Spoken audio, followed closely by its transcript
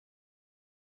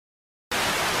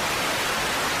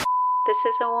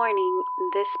This is a warning.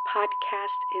 This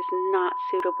podcast is not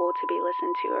suitable to be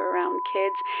listened to around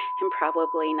kids and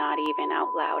probably not even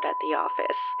out loud at the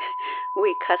office.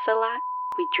 We cuss a lot,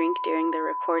 we drink during the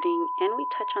recording, and we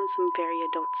touch on some very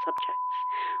adult subjects.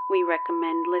 We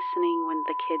recommend listening when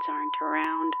the kids aren't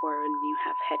around or when you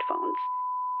have headphones.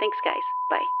 Thanks, guys.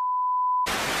 Bye.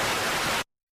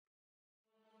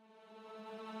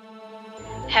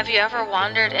 Have you ever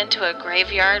wandered into a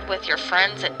graveyard with your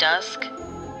friends at dusk?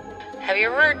 Have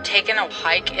you ever taken a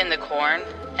hike in the corn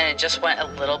and it just went a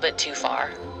little bit too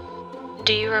far?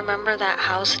 Do you remember that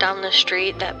house down the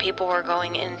street that people were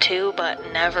going into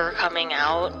but never coming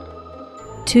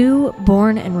out? Two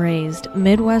born and raised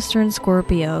Midwestern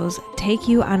Scorpios take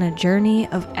you on a journey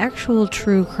of actual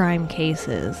true crime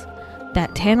cases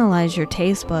that tantalize your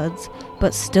taste buds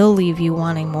but still leave you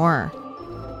wanting more.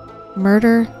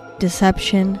 Murder,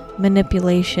 deception,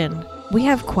 manipulation. We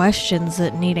have questions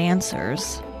that need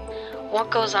answers. What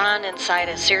goes on inside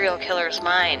a serial killer's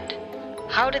mind?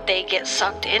 How did they get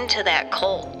sucked into that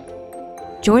cult?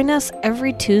 Join us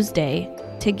every Tuesday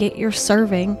to get your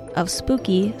serving of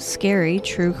spooky, scary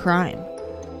true crime.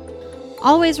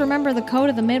 Always remember the code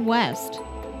of the Midwest.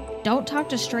 Don't talk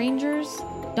to strangers,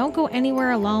 don't go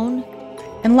anywhere alone,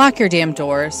 And lock your damn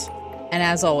doors. And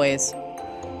as always,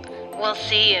 We'll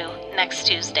see you next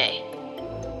Tuesday.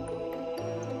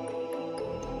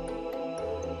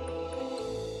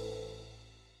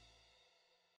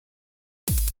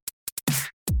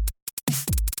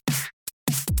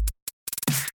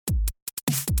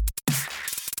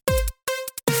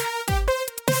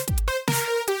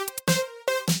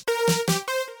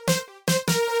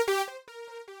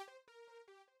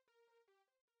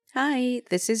 Hi,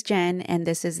 this is Jen, and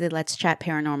this is the Let's Chat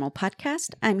Paranormal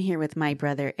podcast. I'm here with my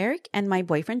brother Eric and my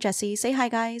boyfriend Jesse. Say hi,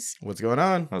 guys. What's going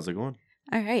on? How's it going?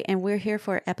 All right, and we're here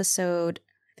for episode,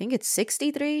 I think it's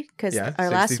 63, because Yeah, our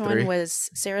last 63. one was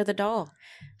Sarah the Doll.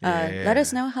 Yeah. Let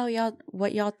us know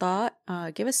what y'all thought.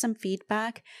 Give us some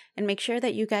feedback, and make sure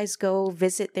that you guys go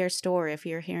visit their store if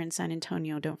you're here in San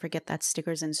Antonio. Don't forget that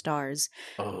Stickers and Stars.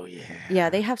 Oh, yeah. Yeah,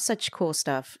 they have such cool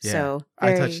stuff. Yeah. So I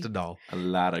very- touched the doll. A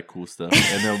lot of cool stuff.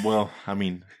 And then, well, I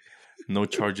mean, no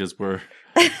charges were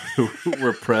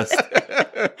pressed.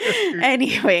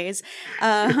 Anyways,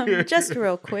 just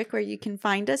real quick, where you can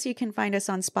find us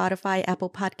on Spotify, Apple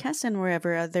Podcasts, and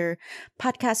wherever other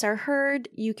podcasts are heard.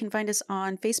 You can find us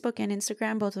on Facebook and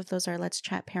Instagram. Both of those are Let's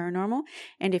Chat Paranormal.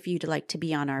 And if you'd like to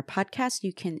be on our podcast,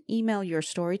 you can email your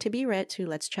story to be read to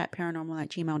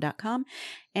letschatparanormal@gmail.com.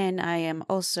 And I am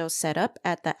also set up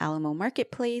at the Alamo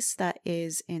Marketplace that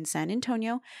is in San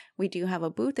Antonio. We do have a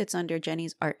booth. It's under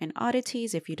Jenny's Art and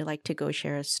Oddities. If you'd like to go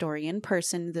share a story in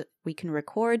person that we can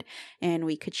record and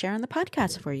we could share on the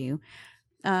podcast for you.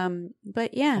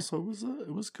 But yeah. Also,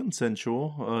 it was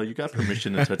consensual. You got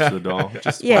permission to touch the doll.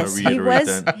 Just Yes, want to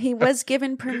reiterate that. he was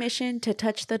given permission to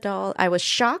touch the doll. I was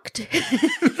shocked.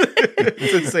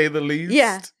 To say the least.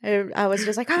 Yeah. I was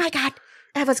just like, oh my God,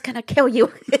 Eva's going to kill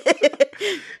you.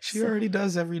 She already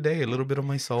does every day, a little bit of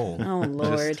my soul. Oh,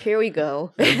 Lord. Here we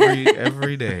go.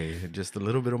 every day. Just a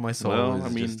little bit of my soul. Well, is I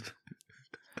mean, just...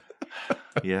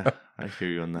 yeah, I hear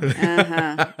you on that.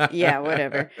 Uh-huh. Yeah,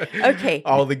 whatever. Okay.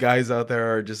 All the guys out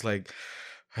there are just like...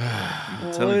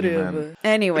 I'm telling you, man.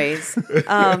 Anyways.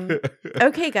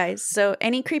 Okay, guys. So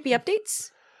any creepy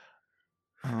updates?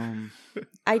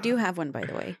 I do have one, by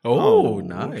the way. Oh, Oh,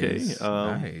 nice.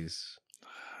 okay. Nice.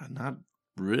 Not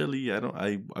really.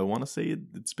 I want to say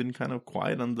it's been kind of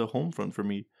quiet on the home front for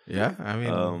me. Yeah, I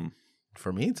mean,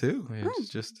 for me too. It's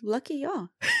just Lucky y'all.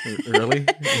 really.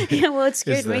 Yeah, well, it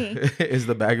scared me. Is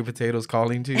the bag of potatoes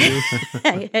calling to you?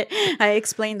 I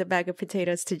explained the bag of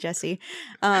potatoes to Jesse.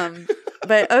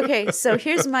 But okay, so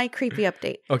here's my creepy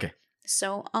update. Okay.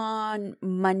 So on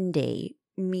Monday,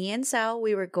 me and Sal,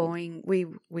 we were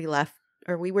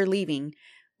leaving.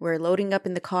 We're loading up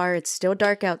in the car. It's still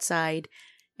dark outside.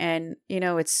 And,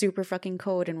 it's super fucking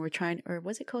cold and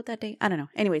was it cold that day? I don't know.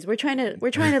 Anyways, we're trying to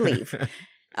leave.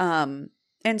 And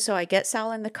so I get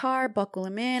Sal in the car, buckle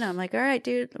him in. I'm like, all right,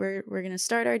 dude, we're going to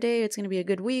start our day. It's going to be a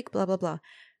good week, blah, blah, blah.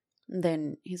 And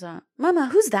then he's like, Mama,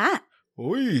 who's that?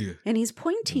 Oy. And he's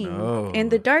pointing No. in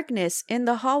the darkness in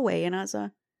the hallway. And I was like,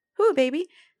 who, baby?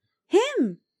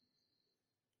 Him.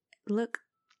 Look,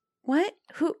 what?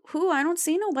 Who? I don't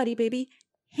see nobody, baby.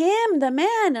 Him, the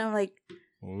man. I'm like,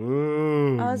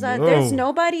 Ooh, I was like, there's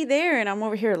nobody there. And I'm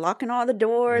over here locking all the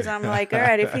doors. I'm like, all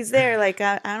right, if he's there, like,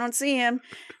 I don't see him.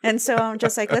 And so I'm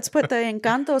just like, let's put the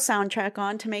Encanto soundtrack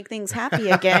on to make things happy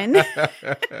again.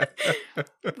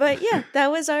 But yeah,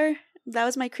 that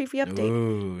was my creepy update.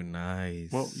 Ooh,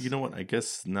 nice. Well, you know what? I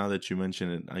guess now that you mention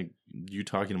it, you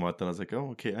talking about that, I was like,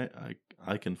 oh, okay,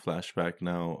 I can flash back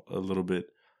now a little bit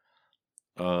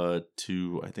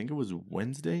to, I think it was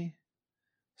Wednesday.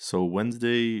 So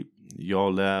Wednesday,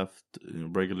 y'all left,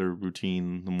 regular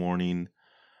routine in the morning.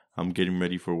 I'm getting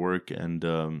ready for work, and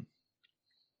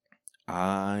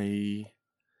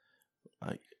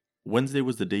Wednesday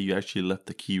was the day you actually left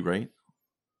the key, right?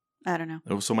 I don't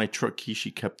know. So my truck key, she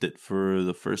kept it for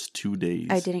the first 2 days.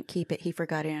 I didn't keep it. He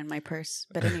forgot it in my purse.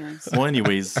 But anyways. Well,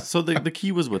 anyways, so the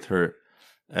key was with her.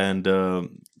 And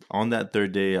on that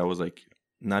third day, I was like,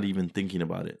 not even thinking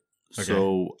about it. Okay.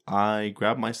 So I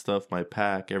grabbed my stuff, my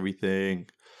pack, everything.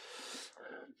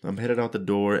 I'm headed out the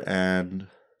door, and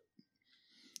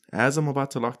as I'm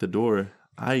about to lock the door,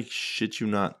 I shit you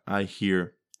not, I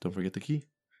hear, don't forget the key.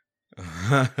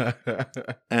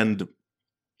 And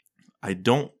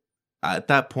at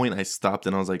that point, I stopped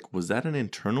and I was like, was that an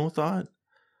internal thought?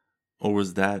 Or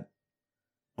was that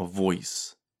a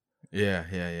voice? Yeah.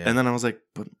 And then I was like,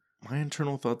 but my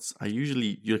internal thoughts, when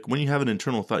you have an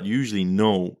internal thought, you usually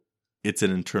know it's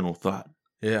an internal thought.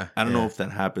 Yeah. I don't know if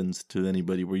that happens to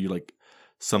anybody where you like,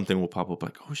 something will pop up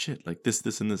like, oh shit, like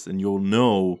this, and this, and you'll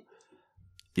know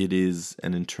it is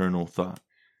an internal thought.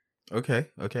 Okay.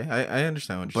 I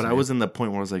understand what you're saying. But I was in the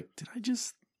point where I was like, did I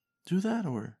just do that?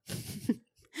 Or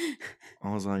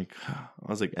I was like,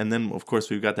 and then of course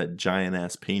we've got that giant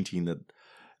ass painting that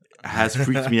has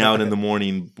freaked me out in the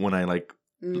morning when I like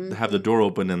have the door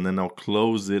open, and then I'll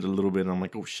close it a little bit and I'm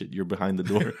like, oh shit, you're behind the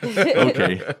door.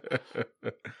 Okay.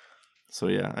 So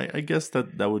yeah, I guess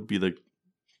that would be the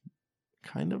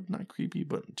kind of not creepy,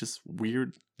 but just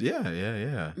weird.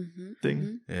 Yeah.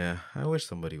 Thing. Yeah, I wish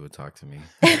somebody would talk to me.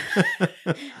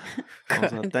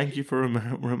 Thank you for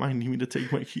reminding me to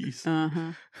take my keys.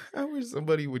 Uh-huh. I wish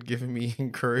somebody would give me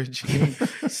encouraging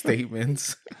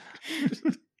statements.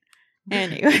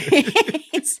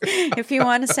 Anyways, if you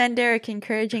want to send Derek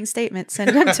encouraging statements,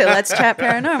 send them to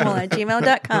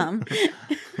letschatparanormal@gmail.com.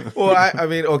 Well, I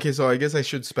mean, okay, so I guess I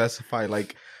should specify,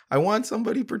 like, I want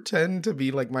somebody pretend to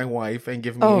be like my wife and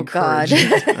give me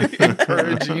encouraging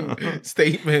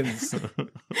statements.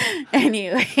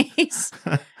 Anyways.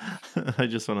 I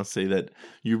just want to say that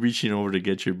you reaching over to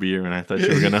get your beer and I thought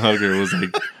you were going to hug her was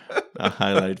like a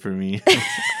highlight for me.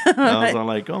 I was all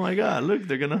like, oh my God, look,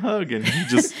 they're going to hug. And he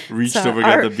just reached over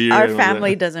and got the beer. Our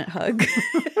family doesn't hug.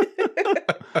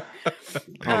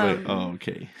 I was like, oh,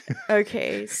 okay.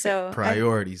 Okay, so...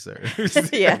 Priorities, sir.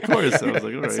 Yeah. Of course. I was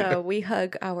like, all right. So we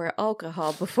hug our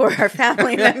alcohol before our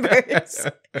family members.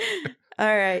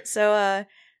 All right, so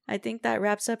I think that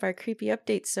wraps up our creepy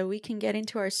updates, so we can get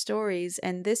into our stories.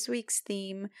 And this week's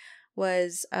theme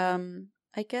was, I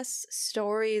guess,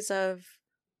 stories of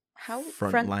how...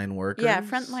 Frontline workers? Yeah,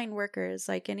 frontline workers.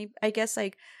 Like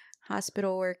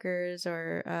hospital workers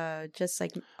or just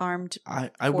like armed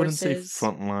I wouldn't say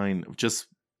frontline, just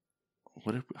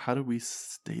how did we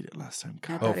state it last time?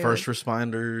 First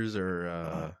responders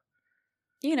or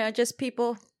just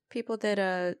people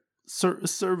that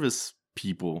service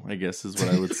people, I guess is what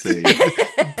I would say.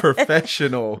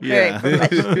 Professional. Yeah.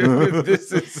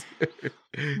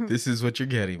 This is what you're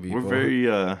getting, people.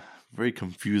 We're very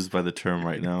confused by the term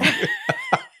right now.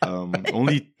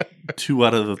 Only 2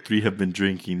 out of the 3 have been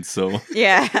drinking, so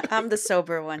yeah, I'm the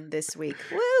sober one this week.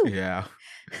 Woo! Yeah,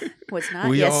 was not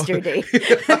yesterday.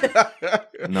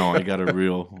 No, I got a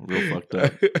real fucked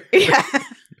up. Yeah,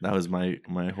 that was my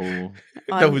whole.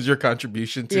 That was your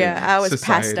contribution to I was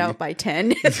society. passed out by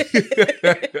 10.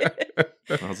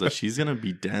 I was like, she's gonna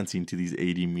be dancing to these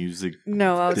 80 music.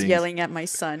 No, I was yelling at my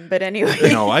son, but anyway.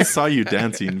 No, I saw you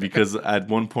dancing because at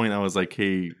one point I was like,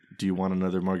 hey, do you want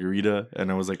another margarita?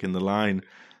 And I was like in the line.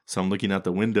 So I'm looking out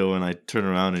the window and I turn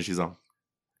around and she's on.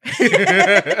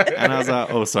 And I was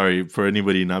like, oh, sorry. For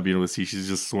anybody not being able to see, she's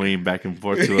just swaying back and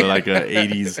forth to like a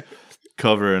 80s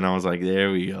cover. And I was like,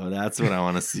 there we go. That's what I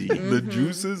want to see. The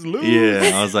juice is loose.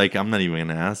 Yeah. I was like, I'm not even going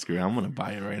to ask her. I'm going to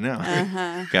buy it right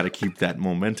now. Got to keep that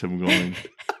momentum going.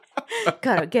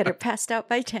 Gotta get her passed out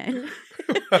by 10.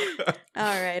 All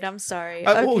right, I'm sorry.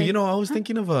 Okay. Oh, I was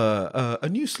thinking of a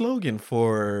new slogan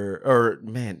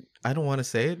I don't want to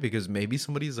say it because maybe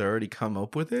somebody's already come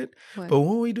up with it. What? But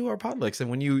when we do our potlucks and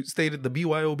when you stated the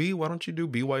BYOB, why don't you do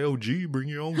BYOG, bring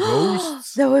your own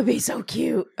ghosts? That would be so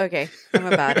cute. Okay, I'm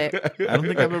about it. I don't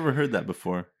think I've ever heard that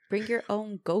before. Bring your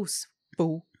own ghosts,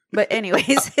 boo. But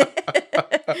anyways.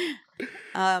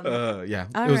 Yeah,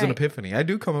 it was an epiphany. I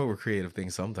do come up with creative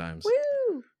things sometimes. Woo!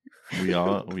 We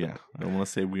all, yeah. I don't want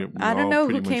to say we I don't know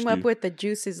who came up with the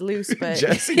juice is loose, but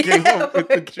Jesse came up with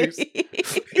the juice.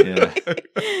 Yeah.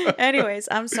 Anyways,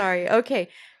 I'm sorry. Okay,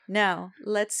 now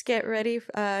let's get ready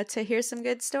to hear some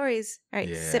good stories. All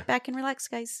right, sit back and relax,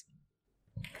 guys.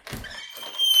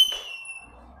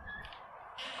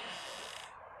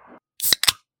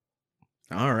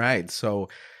 All right. So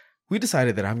we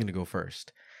decided that I'm going to go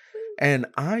first. And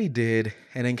I did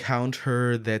an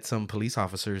encounter that some police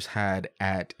officers had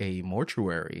at a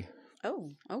mortuary.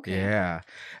 Oh, okay. Yeah.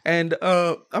 And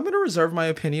I'm going to reserve my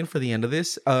opinion for the end of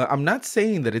this. I'm not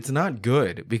saying that it's not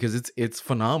good, because it's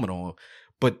phenomenal,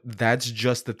 but that's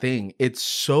just the thing. It's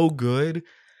so good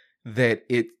that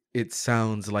it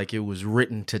sounds like it was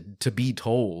written to be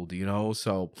told, you know?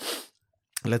 So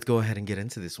let's go ahead and get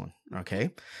into this one, okay?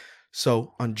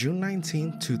 So on June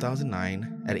 19,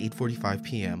 2009, at 8:45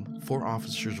 p.m., 4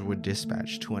 officers were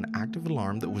dispatched to an active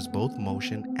alarm that was both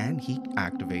motion and heat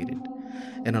activated,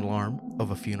 an alarm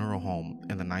of a funeral home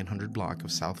in the 900 block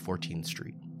of South 14th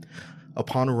Street.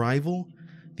 Upon arrival,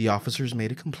 the officers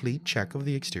made a complete check of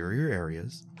the exterior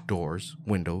areas, doors,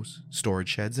 windows, storage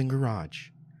sheds, and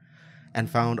garage, and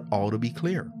found all to be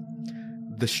clear.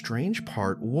 The strange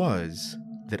part was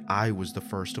that I was the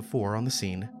first of 4 on the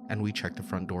scene, and we checked the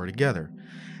front door together.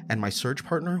 And my search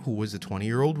partner, who was a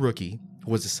 20-year-old rookie,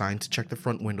 was assigned to check the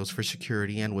front windows for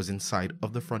security and was inside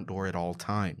of the front door at all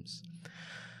times.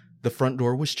 The front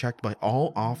door was checked by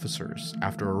all officers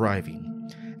after arriving,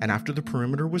 and after the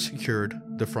perimeter was secured,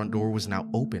 the front door was now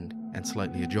opened and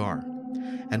slightly ajar,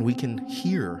 and we can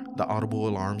hear the audible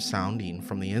alarm sounding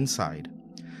from the inside.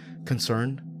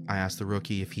 Concerned, I asked the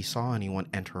rookie if he saw anyone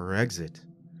enter or exit,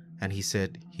 and he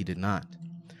said he did not.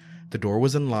 The door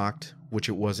was unlocked, which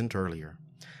it wasn't earlier.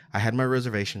 I had my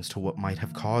reservations to what might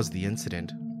have caused the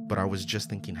incident, but I was just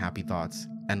thinking happy thoughts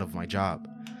and of my job,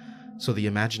 so the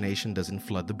imagination doesn't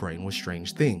flood the brain with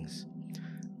strange things.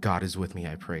 God is with me,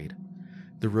 I prayed.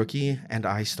 The rookie and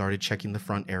I started checking the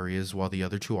front areas while the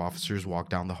other 2 officers walked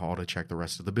down the hall to check the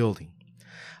rest of the building.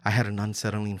 I had an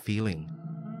unsettling feeling,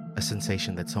 a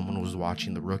sensation that someone was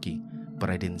watching the rookie,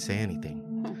 but I didn't say anything.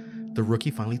 The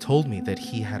rookie finally told me that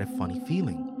he had a funny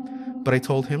feeling, but I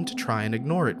told him to try and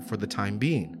ignore it for the time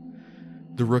being.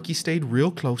 The rookie stayed real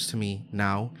close to me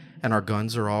now, and our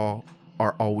guns are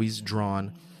always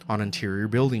drawn on interior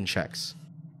building checks.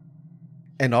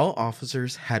 And all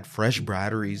officers had fresh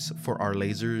batteries for our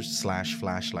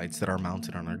lasers/flashlights that are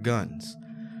mounted on our guns.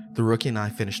 The rookie and I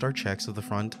finished our checks of the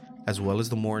front as well as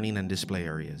the morning and display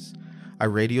areas. I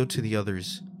radioed to the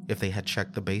others if they had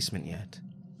checked the basement yet,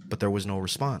 but there was no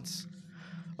response,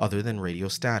 other than radio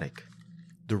static.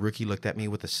 The rookie looked at me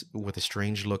with a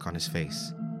strange look on his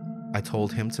face. I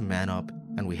told him to man up,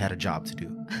 and we had a job to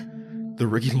do. The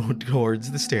rookie looked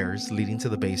towards the stairs leading to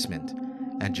the basement,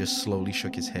 and just slowly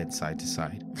shook his head side to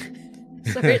side.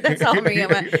 Sorry, that's all me.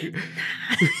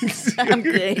 I'm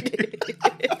good.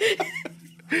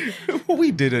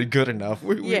 We did it good enough.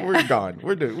 We're gone.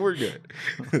 We're good.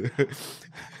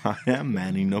 I am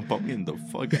manning up. I'm getting the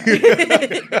fuck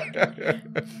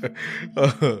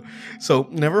out. So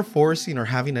never forcing or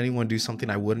having anyone do something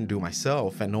I wouldn't do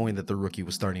myself, and knowing that the rookie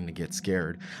was starting to get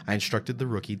scared, I instructed the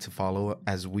rookie to follow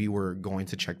as we were going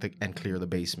to check and clear the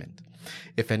basement.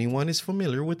 If anyone is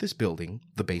familiar with this building,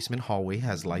 the basement hallway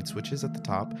has light switches at the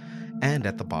top and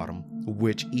at the bottom,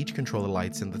 which each control the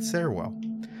lights in the stairwell.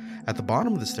 At the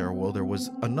bottom of the stairwell, there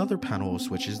was another panel of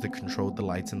switches that controlled the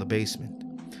lights in the basement.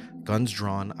 Guns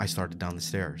drawn, I started down the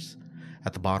stairs.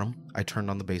 At the bottom, I turned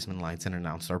on the basement lights and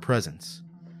announced our presence.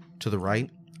 To the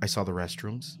right, I saw the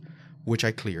restrooms, which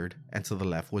I cleared, and to the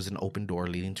left was an open door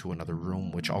leading to another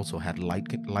room, which also had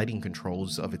lighting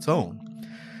controls of its own.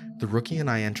 The rookie and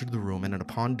I entered the room, and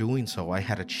upon doing so, I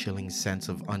had a chilling sense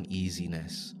of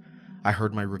uneasiness. I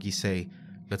heard my rookie say,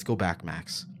 "Let's go back,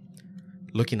 Max."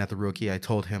 Looking at the rookie, I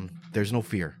told him, "There's no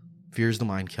fear. Fear is the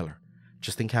mind killer.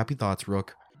 Just think happy thoughts,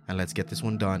 Rook, and let's get this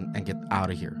one done and get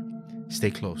out of here.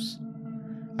 Stay close."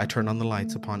 I turned on the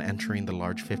lights upon entering the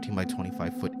large 15 by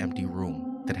 25 foot empty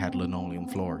room that had linoleum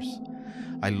floors.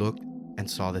 I looked and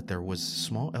saw that there was a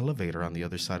small elevator on the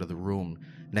other side of the room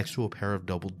next to a pair of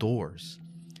double doors.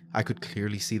 I could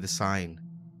clearly see the sign,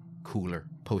 "Cooler,"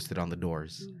 posted on the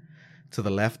doors. To the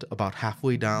left, about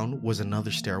halfway down, was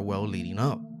another stairwell leading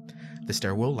up. The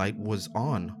stairwell light was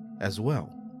on as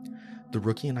well. The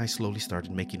rookie and I slowly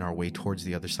started making our way towards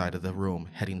the other side of the room,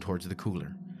 heading towards the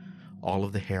cooler. All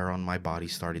of the hair on my body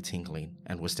started tingling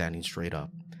and was standing straight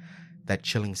up. That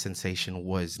chilling sensation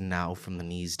was now from the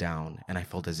knees down, and I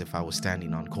felt as if I was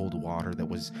standing on cold water that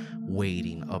was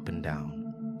wading up and down.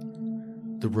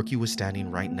 The rookie was standing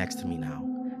right next to me now,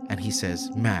 and he says,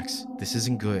 "Max, this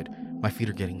isn't good. My feet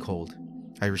are getting cold."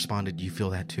 I responded, "Do you feel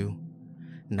that too?"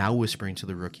 Now whispering to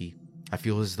the rookie, "I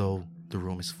feel as though the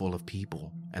room is full of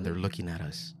people and they're looking at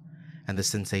us, and the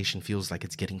sensation feels like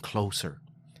it's getting closer."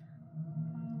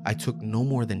 I took no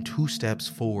more than 2 steps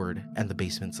forward and the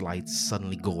basement's lights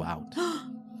suddenly go out.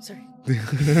 Sorry.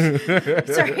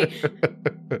 Sorry.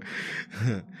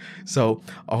 So,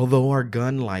 although our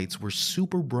gun lights were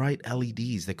super bright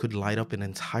LEDs that could light up an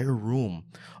entire room,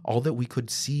 all that we could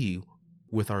see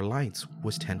with our lights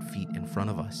was 10 feet in front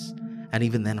of us. And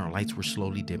even then, our lights were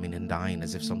slowly dimming and dying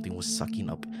as if something was sucking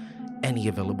up any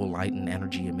available light and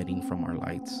energy emitting from our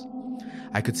lights.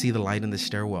 I could see the light in the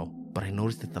stairwell, but I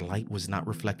noticed that the light was not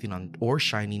reflecting on or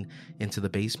shining into the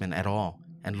basement at all,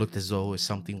 and looked as though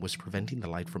something was preventing the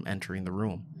light from entering the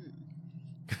room.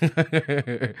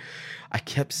 I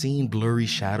kept seeing blurry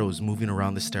shadows moving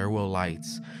around the stairwell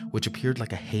lights, which appeared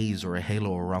like a haze or a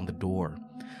halo around the door.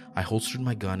 I holstered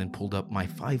my gun and pulled up my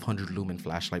 500 lumen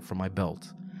flashlight from my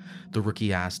belt. The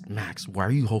rookie asked, "Max, why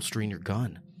are you holstering your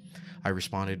gun?" I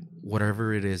responded,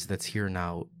 "Whatever it is that's here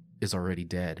now is already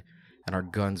dead, and our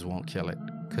guns won't kill it,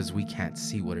 because we can't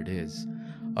see what it is.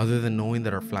 Other than knowing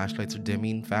that our flashlights are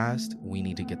dimming fast, we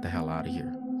need to get the hell out of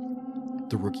here."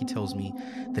 The rookie tells me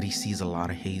that he sees a lot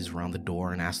of haze around the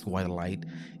door and asks why the light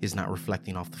is not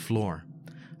reflecting off the floor.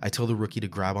 I tell the rookie to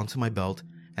grab onto my belt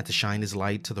and to shine his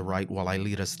light to the right while I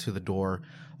lead us to the door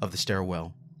of the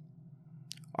stairwell.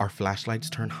 Our flashlights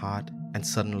turn hot and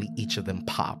suddenly each of them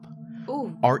pop.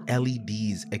 Ooh. Our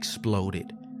LEDs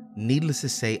exploded. Needless to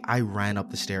say, I ran up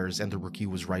the stairs and the rookie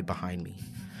was right behind me.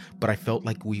 But I felt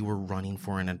like we were running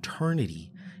for an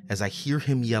eternity as I hear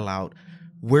him yell out,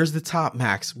 "Where's the top,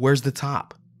 Max? Where's the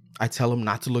top?" I tell him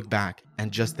not to look back,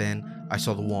 and just then I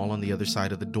saw the wall on the other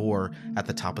side of the door at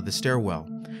the top of the stairwell,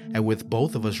 and with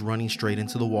both of us running straight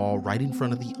into the wall right in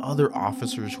front of the other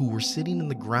officers who were sitting in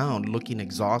the ground looking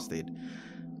exhausted.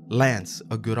 Lance,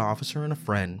 a good officer and a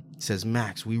friend, says,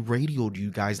 "Max, we radioed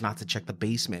you guys not to check the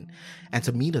basement and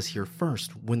to meet us here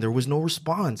first. When there was no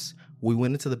response, we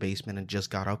went into the basement and just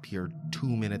got up here 2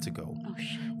 minutes ago. Oh,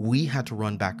 shit. We had to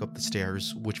run back up the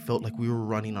stairs, which felt like we were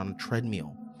running on a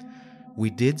treadmill. We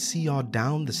did see y'all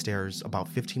down the stairs about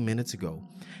 15 minutes ago,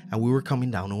 and we were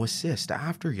coming down to assist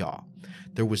after y'all.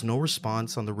 There was no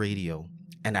response on the radio,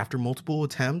 and after multiple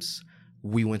attempts,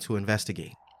 we went to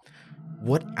investigate.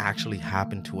 What actually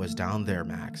happened to us down there,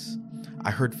 Max?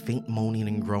 I heard faint moaning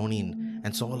and groaning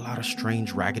and saw a lot of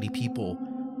strange, raggedy people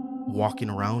walking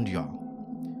around y'all.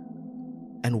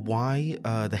 And why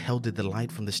the hell did the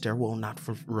light from the stairwell not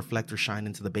reflect or shine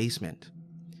into the basement?"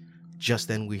 Just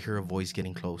then we hear a voice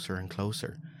getting closer and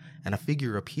closer, and a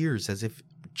figure appears as if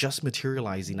just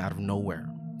materializing out of nowhere.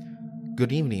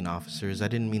 "Good evening, officers. I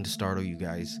didn't mean to startle you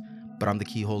guys, but I'm the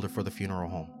key holder for the funeral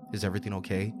home. Is everything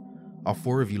okay? All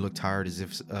 4 of you look tired as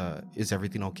if, is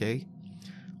everything okay?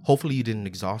 Hopefully you didn't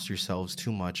exhaust yourselves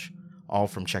too much, all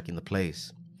from checking the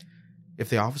place. If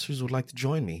the officers would like to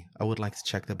join me, I would like to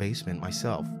check the basement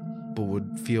myself, but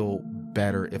would feel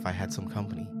better if I had some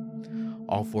company."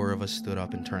 All 4 of us stood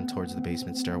up and turned towards the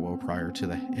basement stairwell prior to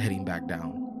the heading back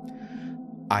down.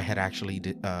 I had actually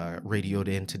radioed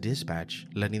in to dispatch,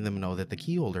 letting them know that the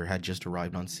key holder had just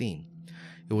arrived on scene.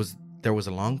 There was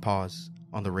a long pause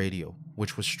on the radio,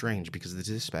 which was strange because the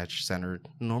dispatch center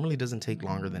normally doesn't take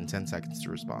longer than 10 seconds to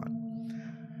respond.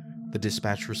 The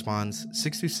dispatch responds,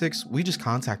 "626, we just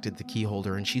contacted the key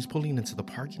holder and she's pulling into the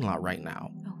parking lot right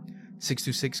now." Oh.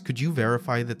 626, could you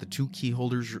verify that the 2 key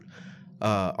holders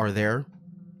are there?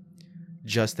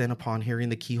 Just then, upon hearing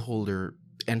the key holder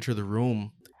enter the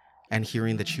room and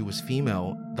hearing that she was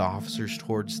female, the officers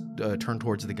turned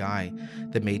towards the guy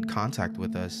that made contact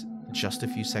with us just a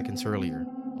few seconds earlier.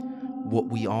 What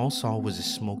we all saw was a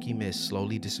smoky mist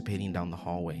slowly dissipating down the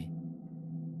hallway.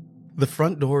 The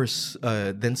front doors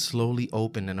then slowly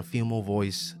opened and a female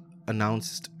voice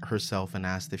announced herself and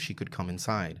asked if she could come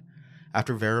inside.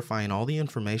 After verifying all the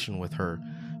information with her,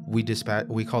 we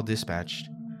called dispatch,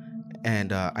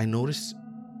 and I noticed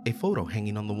a photo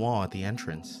hanging on the wall at the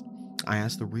entrance. I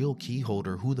asked the real key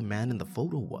holder who the man in the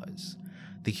photo was.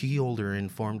 The key holder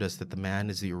informed us that the man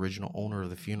is the original owner of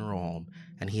the funeral home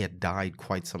and he had died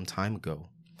quite some time ago.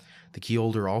 The key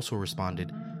holder also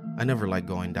responded, "I never like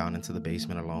going down into the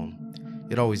basement alone.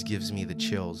 It always gives me the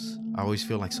chills. I always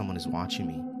feel like someone is watching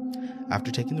me." After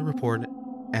taking the report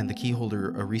and the key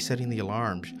holder resetting the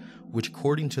alarms, which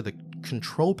according to the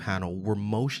control panel were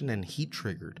motion and heat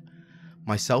triggered,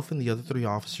 myself and the other 3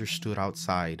 officers stood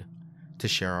outside to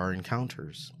share our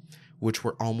encounters, which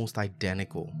were almost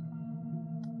identical.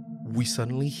 We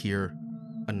suddenly hear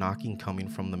a knocking coming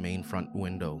from the main front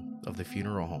window of the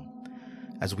funeral home.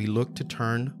 As we look to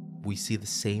turn, we see the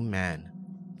same man,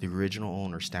 the original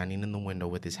owner, standing in the window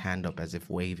with his hand up as if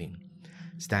waving.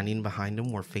 Standing behind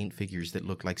him were faint figures that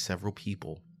looked like several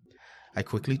people. I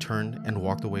quickly turned and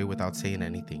walked away without saying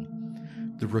anything.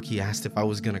 The rookie asked if I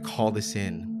was going to call this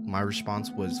in. my response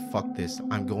was, fuck this.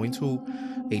 I'm going to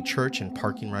a church and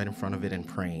parking right in front of it and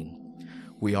praying.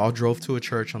 We all drove to a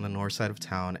church on the north side of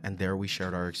town, and there we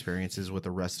shared our experiences with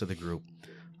the rest of the group.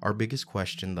 Our biggest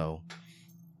question, though,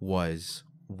 was,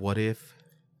 what if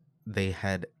they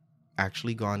had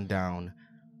actually gone down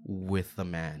with the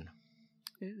man?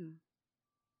 Ooh.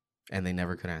 And they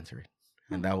never could answer it.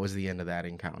 And that was the end of that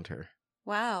encounter.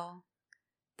 Wow.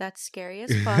 That's scary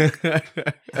as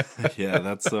fuck. Yeah,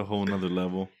 that's a whole nother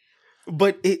level.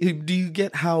 But do you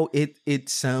get how it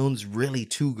sounds really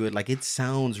too good? Like, it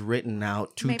sounds written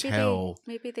out to tell.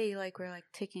 Maybe they were like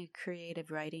taking a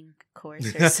creative writing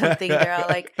course or something. They're all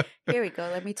like, here we go.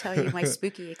 Let me tell you my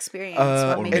spooky experience.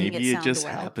 Or maybe it just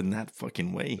happened that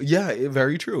fucking way. Yeah,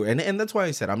 very true. And that's why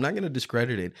I said I'm not going to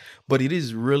discredit it. But it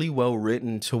is really well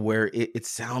written to where it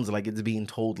sounds like it's being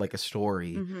told like a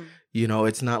story. Mm-hmm. You know,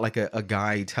 it's not like a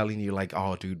guy telling you like,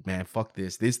 oh, dude, man, fuck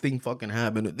this. This thing fucking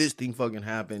happened. This thing fucking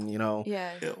happened, you know?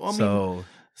 Yeah. Well,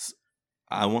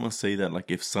 I want to say that, like,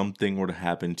 if something were to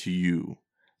happen to you,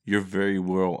 you're very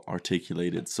well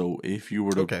articulated. So if you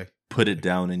were to put it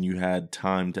down and you had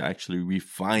time to actually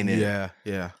refine it,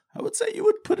 yeah, I would say you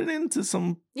would put it into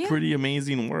some pretty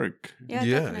amazing work. Yeah,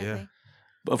 definitely. Yeah.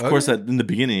 Of course, in the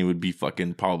beginning, it would be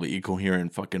fucking probably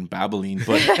incoherent, fucking babbling.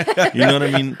 But you know what I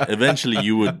mean? Eventually,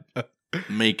 you would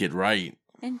make it right.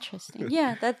 Interesting.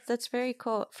 Yeah, that's very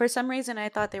cool. For some reason, I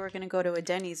thought they were going to go to a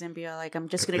Denny's and be like, I'm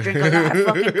just going to drink a lot of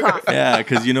fucking coffee. Yeah,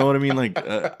 because you know what I mean? Like,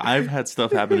 I've had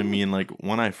stuff happen to me. And, like,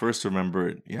 when I first remember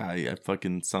it, yeah, I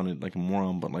fucking sounded like a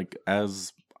moron. But, like,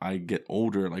 as I get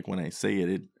older, like, when I say it,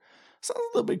 it sounds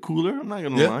a little bit cooler. I'm not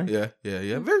going to lie.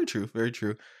 Yeah. Very true. Very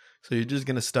true. So you're just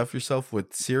gonna stuff yourself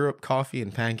with syrup, coffee,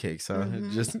 and pancakes, huh?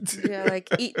 Mm-hmm. Just like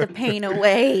eat the pain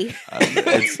away.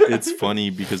 It's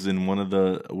funny because in one of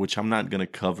the, which I'm not gonna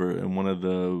cover, in one of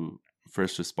the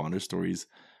first responder stories,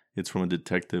 it's from a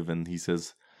detective, and he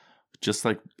says, just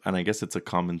like, and I guess it's a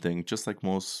common thing, just like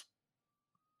most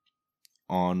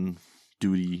on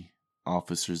duty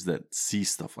officers that see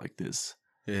stuff like this,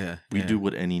 we do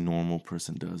what any normal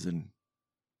person does, and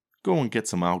go and get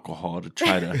some alcohol to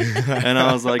try to. And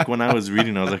I was like, when I was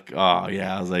reading, I was like, oh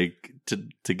yeah, I was like,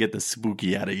 to get the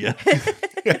spooky out of you.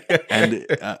 And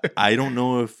I don't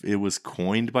know if it was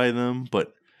coined by them,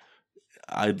 but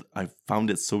I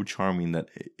found it so charming that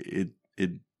it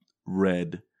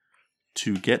read,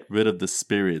 to get rid of the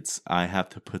spirits, I have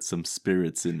to put some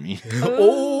spirits in me.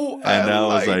 And I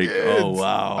was like, oh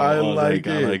wow, I like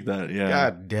that. Yeah.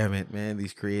 God damn it, man!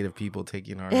 These creative people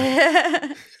taking our.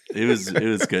 It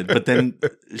was good, but then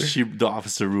the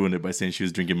officer ruined it by saying she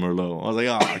was drinking Merlot. I was like,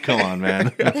 oh, come on,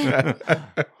 man.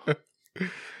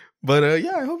 But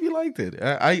yeah, I hope you liked it.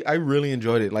 I really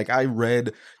enjoyed it. Like, I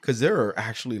read, because there are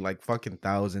actually like fucking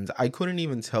thousands. I couldn't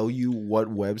even tell you what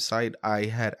website I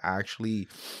had actually.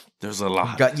 There's a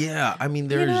lot. I mean,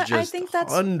 there's just I think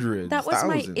hundreds. That was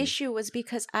thousands. My issue, was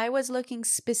because I was looking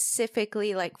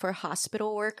specifically like for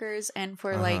hospital workers and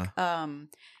for like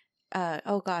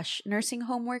nursing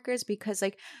home workers, because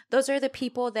like those are the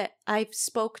people that I've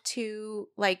spoke to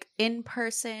like in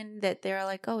person, that they're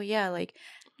like, oh yeah, like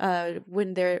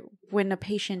when a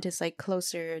patient is like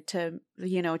closer to,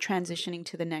 you know, transitioning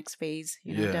to the next phase,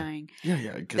 you know, dying,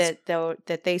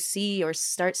 that they see or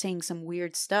start saying some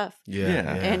weird stuff,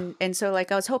 and so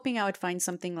like I was hoping I would find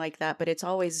something like that, but it's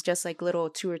always just like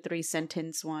little 2 or 3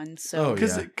 sentence ones. So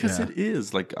because it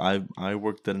is like, I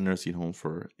worked at a nursing home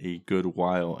for a good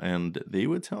while, and they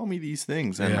would tell me these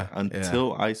things, and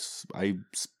until I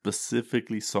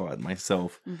specifically saw it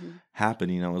myself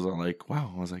happening, I was all like,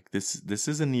 wow, I was like, this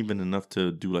isn't even enough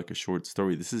to do like a short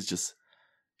story. This is just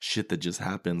shit that just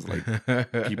happens. Like,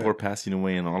 people are passing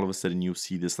away, and all of a sudden you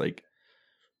see this like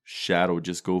shadow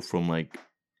just go from like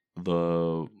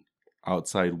the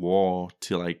outside wall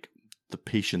to like the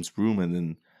patient's room, and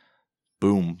then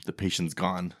boom, the patient's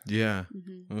gone.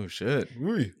 Oh shit.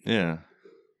 Yeah.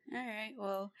 All right,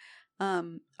 well,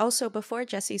 also, before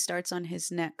Jesse starts on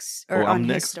his next, I'm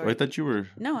next. Story, I thought you were.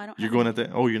 No, I don't. You're going at that.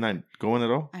 Oh, you're not going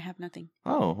at all. I have nothing.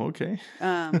 Oh, okay.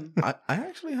 I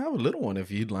actually have a little one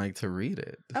if you'd like to read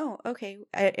it. Oh, okay.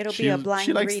 It'll be a blind.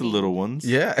 She likes reading. the little ones.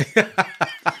 Yeah.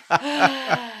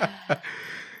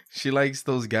 She likes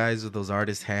those guys with those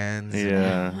artist hands.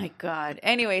 Yeah. Oh my God.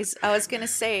 Anyways, I was gonna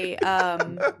say,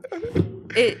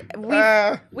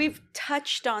 we've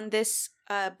touched on this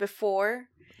before.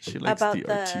 She likes the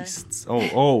artists.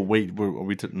 Oh, wait.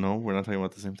 No, we're not talking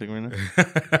about the same thing right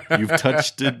now. You've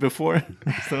touched it before.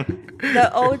 The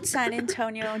old San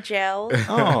Antonio jail.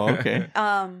 Oh, okay.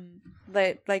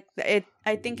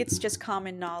 I think it's just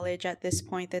common knowledge at this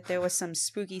point that there was some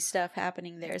spooky stuff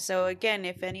happening there. So again,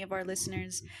 if any of our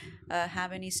listeners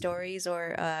have any stories,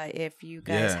 or if you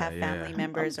guys have family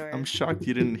members, I'm shocked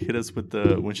you didn't hit us with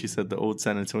when she said the old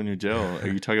San Antonio jail. Are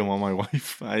you talking about my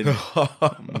wife? I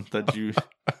thought you.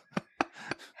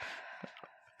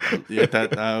 Yeah,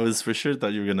 that I was for sure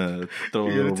thought you were gonna throw a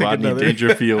little Rodney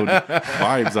Dangerfield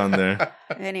vibes on there.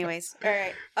 Anyways, all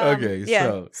right. Okay,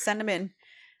 so send them in.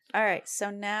 All right, so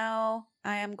now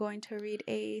I am going to read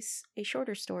a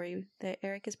shorter story that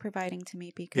Eric is providing to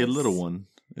me because a little one,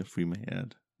 if we may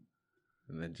add.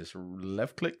 And then just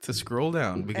left click to scroll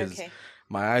down because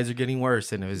my eyes are getting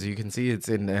worse, and as you can see, it's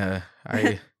in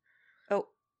I.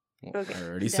 Okay. I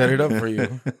already set it up for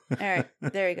you. All right,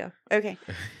 there you go. Okay.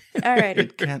 All right. You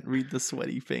can't read the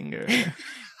sweaty finger.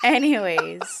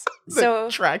 Anyways, so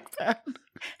trackpad.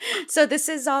 So this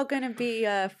is all going to be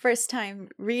first time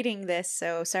reading this,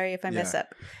 so sorry if I mess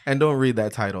up. And don't read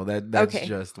that title. That's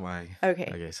just why.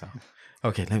 Okay. Okay. So,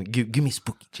 let me give me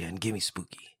spooky, Jen. Give me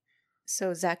spooky.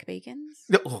 So Zach Bacon's?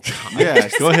 Oh, God. Yeah,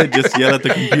 go ahead. Just yell at the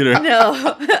computer.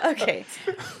 No. Okay.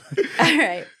 All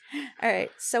right.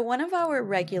 So one of our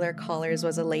regular callers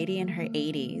was a lady in her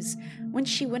 80s. When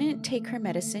she wouldn't take her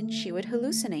medicine, she would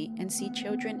hallucinate and see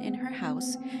children in her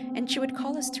house, and she would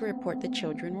call us to report the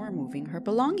children were moving her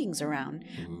belongings around,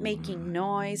 making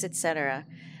noise, etc.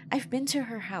 I've been to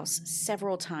her house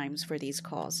several times for these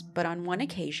calls, but on one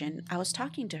occasion, I was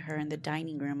talking to her in the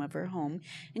dining room of her home,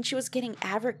 and she was getting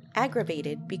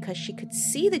aggravated because she could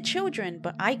see the children,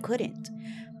 but I couldn't.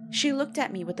 She looked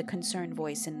at me with a concerned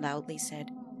voice and loudly said,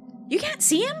 "You can't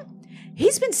see him?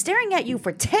 He's been staring at you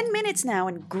for 10 minutes now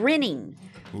and grinning."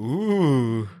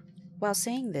 Ooh. While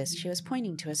saying this, she was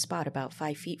pointing to a spot about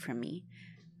 5 feet from me.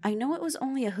 I know it was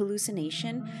only a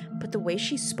hallucination, but the way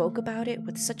she spoke about it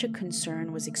with such a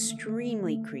concern was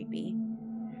extremely creepy.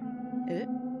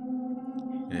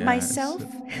 Myself?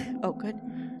 Oh, good.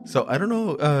 So, I don't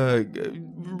know,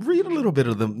 read a little bit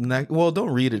of the next. Well,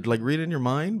 don't read it. Read it in your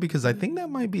mind, because I think that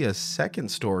might be a second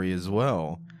story as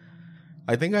well.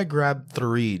 I think I grabbed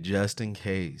 3 just in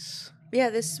case.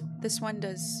 Yeah, this one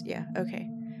does. Yeah, okay.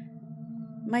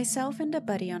 Myself and a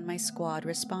buddy on my squad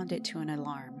responded to an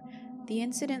alarm. The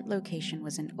incident location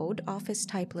was an old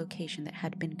office-type location that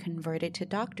had been converted to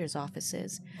doctor's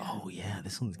offices. Oh, yeah,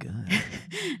 this one's good.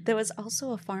 There was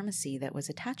also a pharmacy that was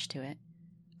attached to it.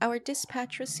 Our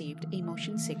dispatch received a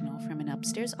motion signal from an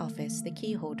upstairs office. The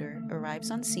key holder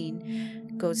arrives on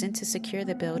scene, goes in to secure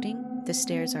the building. The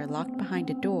stairs are locked behind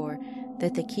a door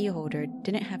that the key holder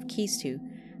didn't have keys to,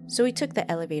 so we took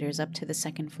the elevators up to the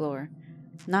second floor.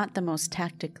 Not the most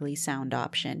tactically sound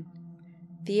option.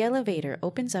 The elevator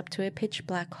opens up to a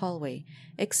pitch-black hallway,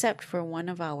 except for one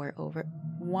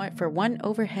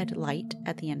overhead light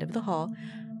at the end of the hall.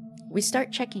 We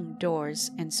start checking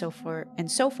doors, and so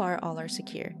far all are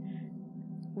secure.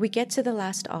 We get to the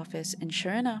last office, and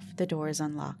sure enough, the door is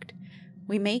unlocked.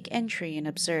 We make entry and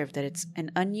observe that it's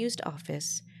an unused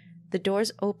office. The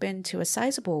doors open to a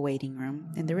sizable waiting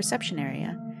room in the reception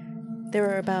area. There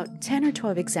are about 10 or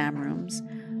 12 exam rooms,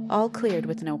 all cleared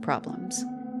with no problems.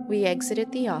 We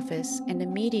exited the office, and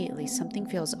immediately something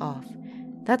feels off.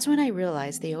 That's when I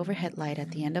realized the overhead light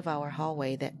at the end of our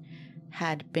hallway that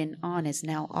had been on is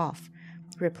now off,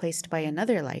 replaced by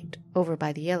another light over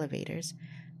by the elevators.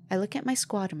 I look at my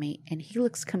squad mate, and he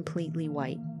looks completely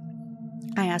white.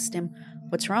 I asked him,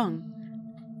 "What's wrong?"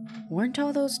 "Weren't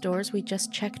all those doors we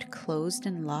just checked closed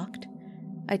and locked?"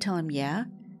 I tell him, "Yeah."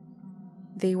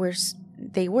 They were.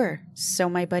 So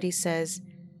my buddy says,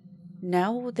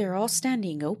 "Now they're all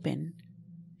standing open."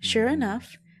 Sure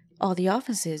enough, all the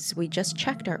offices we just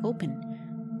checked are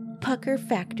open. Pucker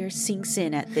factor sinks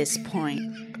in at this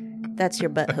point. That's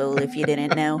your butthole if you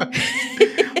didn't know.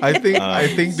 I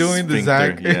think doing the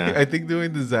Zach, yeah. I think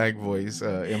doing the Zach voice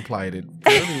implied it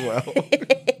really well.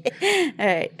 All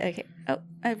right. Okay. Oh,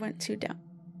 I went too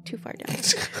far down.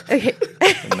 Okay.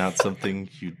 And not something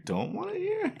you don't want to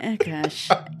hear. Oh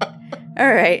gosh.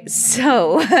 All right.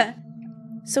 So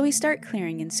we start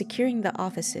clearing and securing the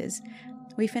offices.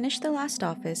 We finish the last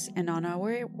office, and on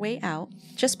our way out,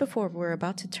 just before we're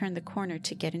about to turn the corner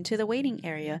to get into the waiting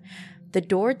area, the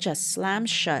door just slams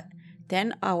shut.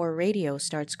 Then our radio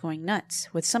starts going nuts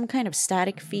with some kind of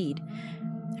static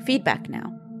feedback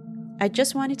now. I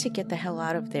just wanted to get the hell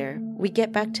out of there. We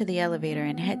get back to the elevator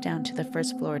and head down to the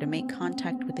first floor to make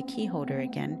contact with the key holder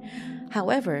again.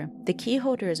 However, the key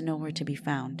holder is nowhere to be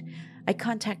found. I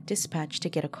contact dispatch to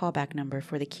get a callback number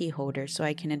for the key holder so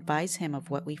I can advise him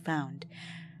of what we found.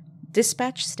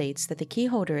 Dispatch states that the key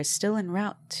holder is still en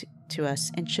route to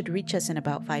us and should reach us in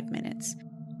about 5 minutes.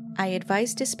 I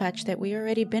advise dispatch that we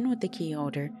already been with the key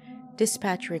holder.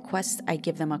 Dispatch requests I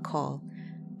give them a call.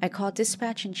 I call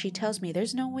dispatch and she tells me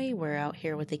there's no way we're out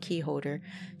here with the key holder.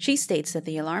 She states that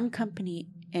the alarm company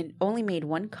only made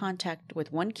one contact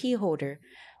with one key holder.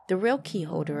 The real key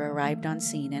holder arrived on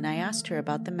scene, and I asked her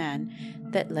about the man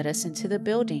that led us into the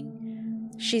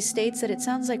building. She states that it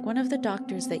sounds like one of the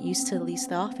doctors that used to lease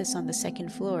the office on the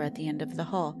second floor at the end of the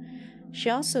hall. She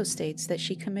also states that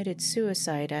he committed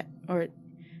suicide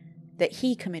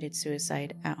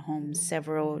at home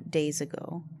several days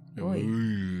ago. Boy.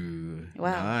 Ooh,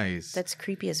 Wow. nice. That's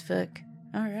creepy as fuck.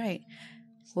 All right.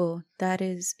 Well, that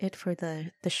is it for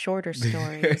the shorter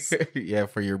stories. Yeah,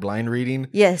 for your blind reading.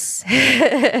 Yes.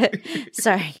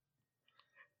 Sorry.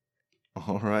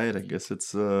 All right, I guess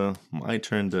it's my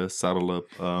turn to saddle up.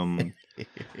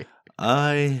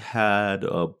 I had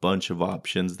a bunch of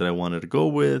options that I wanted to go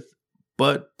with,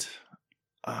 but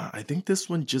I think this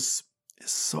one just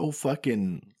is so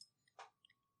fucking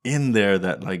in there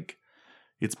that like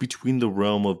it's between the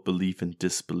realm of belief and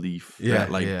disbelief. Yeah,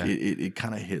 that, like yeah. it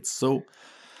kind of hits. So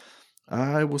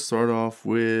I will start off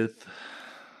with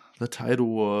the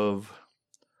title of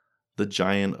The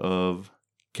Giant of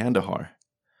Kandahar.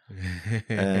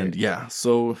 And yeah,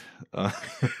 so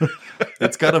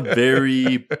it's got a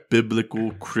very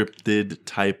biblical cryptid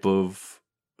type of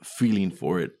feeling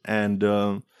for it. And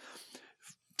to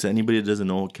anybody that doesn't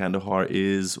know what Kandahar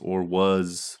is or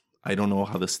was, I don't know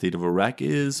how the state of Iraq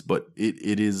is, but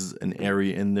it is an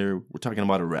area in there. We're talking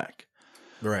about Iraq.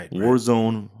 Right. War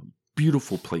zone,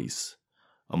 beautiful place,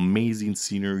 amazing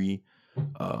scenery.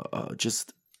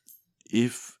 Just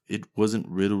if it wasn't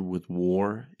riddled with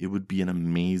war, it would be an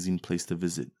amazing place to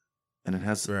visit. And it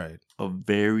has Right. a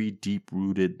very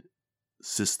deep-rooted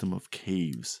system of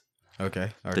caves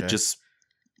Okay. that just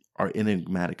are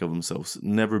enigmatic of themselves.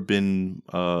 Never been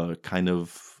kind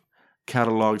of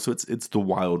cataloged. So it's the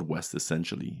Wild West,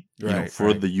 essentially. You know, Right, for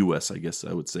right. the U.S., I guess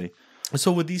I would say.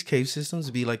 So would these cave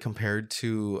systems be like compared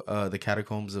to the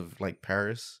catacombs of like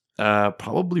Paris?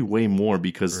 Probably way more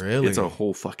because Really? it's a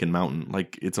whole fucking mountain.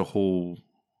 Like it's a whole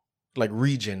Like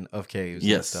region of caves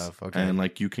yes and stuff. Okay. And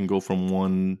like you can go from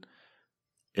one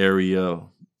area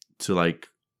to like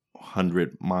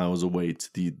 100 miles away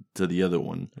to the other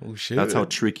one. Oh shit. That's how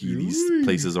tricky these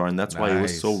places are, and that's why it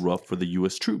was so Nice. rough for the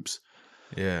U.S. troops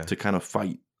Yeah. to kind of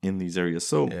fight in these areas.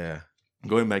 So Yeah.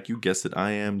 going back, you guessed it,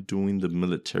 I am doing the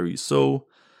military. So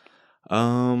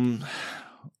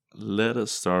let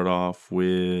us start off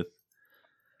with,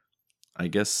 I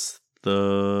guess,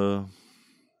 the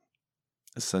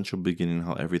essential beginning,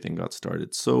 how everything got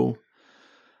started. So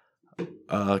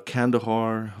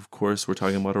Kandahar, of course, we're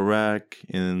talking about Iraq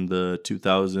in the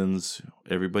 2000s.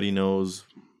 Everybody knows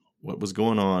what was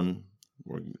going on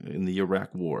in the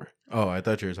Iraq War. Oh, I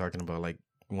thought you were talking about like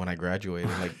when I graduated,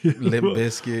 like Limp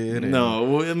Bizkit. And... No,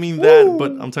 well, I mean that,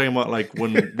 but I'm talking about like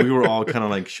when we were all kind of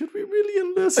like, should we really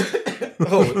enlist?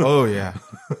 oh yeah.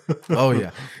 Oh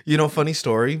yeah. You know, funny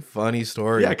story.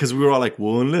 Yeah, because we were all like,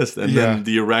 we'll enlist. And Yeah. then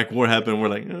the Iraq War happened. We're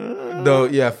like, No,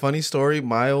 yeah, funny story.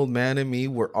 My old man and me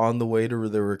were on the way to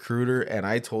the recruiter, and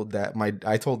I told Dad,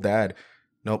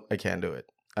 nope, I can't do it.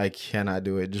 I cannot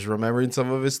do it. Just remembering some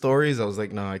of his stories, I was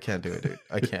like, no, I can't do it, dude.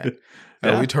 I can't.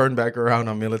 And Yeah. we turned back around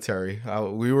on military.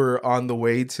 We were on the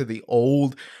way to the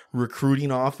old recruiting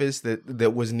office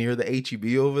that was near the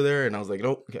HEB over there, and I was like,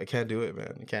 nope, I can't do it,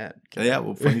 man. I can't. Yeah,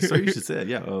 well, funny story you should say it.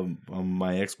 Yeah,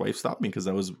 my ex-wife stopped me because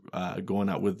I was going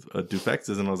out with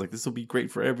Dufexes, and I was like, this will be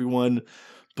great for everyone,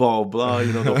 blah, blah,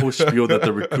 you know, the whole spiel that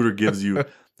the recruiter gives you.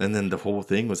 And then the whole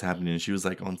thing was happening, and she was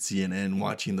like on CNN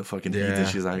watching the fucking feeds, and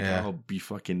she's like, yeah. I'll be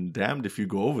fucking damned if you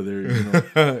go over there, you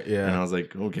know? Yeah. And I was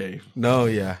like, okay. No,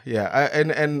 yeah.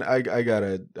 I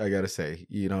gotta say,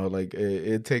 you know, like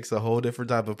it takes a whole different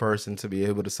type of person to be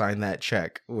able to sign that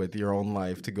check with your own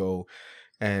life to go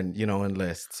and, you know,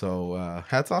 enlist. So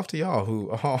hats off to y'all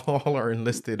who all are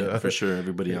enlisted. Yeah, for sure,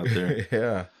 everybody out there.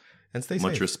 Yeah. And stay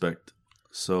Much safe. respect.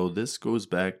 So this goes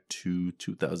back to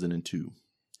 2002.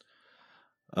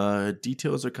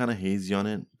 Details are kind of hazy on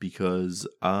it because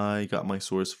I got my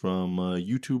source from a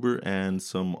YouTuber and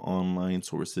some online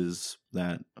sources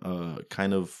that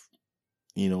kind of,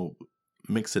 you know,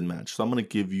 mix and match. So I'm going to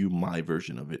give you my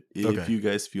version of it. If Okay. you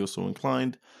guys feel so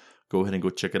inclined, go ahead and go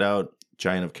check it out.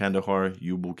 Giant of Kandahar,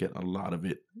 you will get a lot of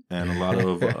it and a lot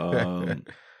of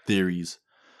theories.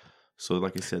 So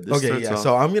like I said, this Okay, starts yeah. off...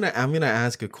 So I'm gonna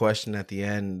ask a question at the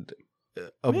end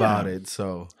about Yeah. it.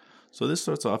 So this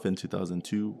starts off in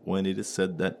 2002 when it is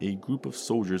said that a group of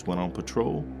soldiers went on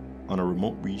patrol on a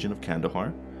remote region of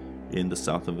Kandahar in the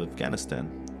south of Afghanistan,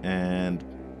 and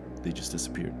they just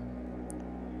disappeared.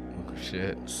 Oh,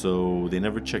 shit. So they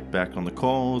never checked back on the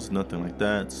calls, nothing like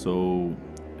that. So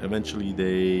eventually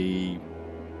they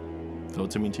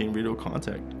failed to maintain radio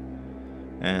contact.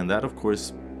 And that, of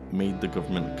course, made the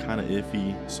government kind of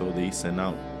iffy. So they sent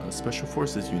out a special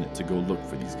forces unit to go look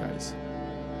for these guys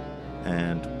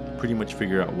and pretty much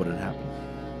figure out what had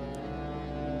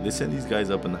happened. They sent these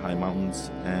guys up in the high mountains,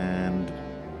 and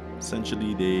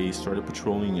essentially they started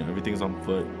patrolling. Everything's on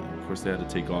foot. Of course, they had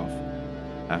to take off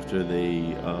after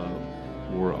they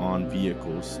were on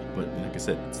vehicles. But like I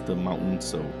said, it's the mountains,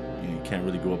 so you can't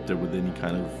really go up there with any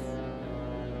kind of,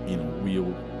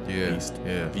 wheel-based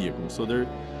vehicle. So they're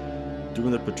doing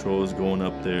their patrols, going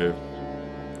up there.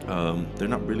 They're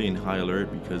not really in high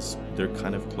alert because they're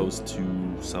kind of close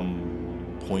to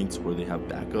some points where they have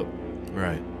backup.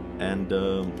 Right. And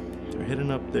they're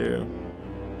heading up there,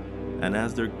 and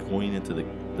as they're going into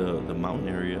the mountain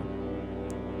area,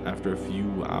 after a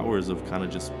few hours of kind of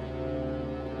just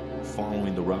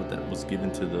following the route that was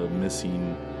given to the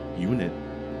missing unit,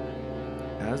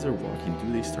 as they're walking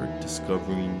through, they start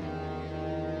discovering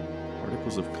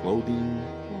articles of clothing,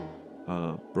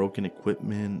 broken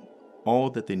equipment, all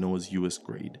that they know is U.S.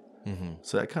 grade. Mm-hmm.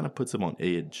 So that kind of puts them on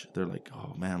edge. They're like,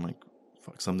 oh man, like,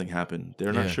 fuck, something happened.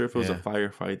 They're not sure if it was a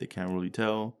firefight. They can't really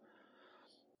tell.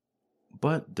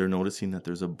 But they're noticing that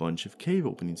there's a bunch of cave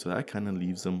openings. So that kind of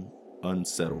leaves them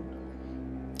unsettled.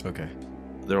 Okay.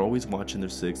 They're always watching their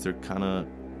six. They're kind of,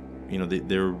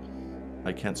 they're,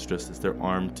 I can't stress this, they're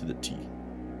armed to the T.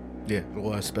 Yeah,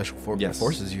 well, a special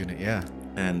forces unit, yeah.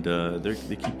 And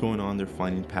they keep going on. They're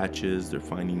finding patches. They're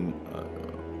finding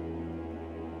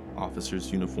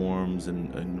officers' uniforms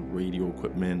and radio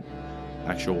equipment,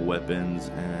 actual weapons,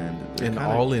 and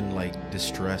all in like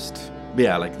distressed.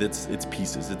 Yeah, like it's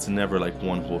pieces. It's never like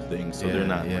one whole thing. So they're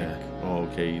not like, oh,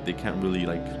 okay, they can't really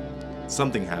like,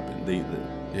 something happened. They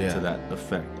to that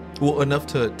effect. Well, enough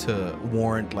to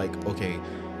warrant like, okay,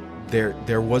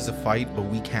 there was a fight, but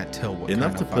we can't tell what.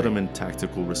 Enough kind to of put fight. them in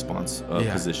tactical response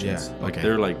positions. Yeah. Like Okay.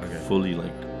 they're like fully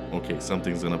like, okay,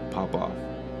 something's gonna pop off.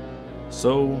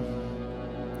 So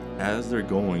as they're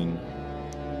going,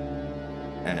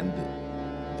 and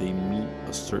they meet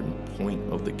a certain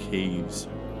point of the caves,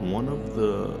 one of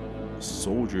the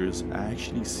soldiers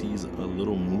actually sees a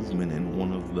little movement in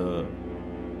one of the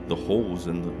holes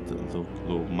in the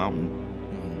mountain.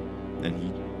 Mm-hmm. And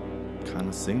he kind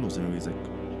of signals him. He's like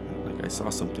I saw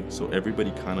something. So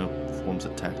everybody kind of forms a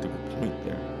tactical point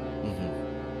there.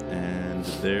 Mm-hmm. And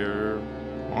they're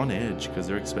on edge because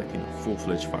they're expecting a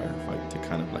full-fledged firefight to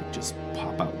kind of like just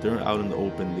pop out. They're out in the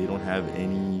open. They don't have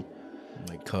any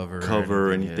like cover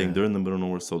or anything. Yeah. They're in the middle of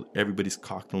nowhere, so everybody's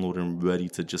cocked and loaded and ready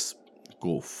to just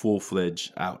go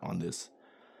full-fledged out on this.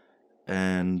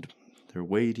 And they're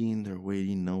waiting,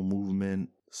 no movement.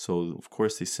 So of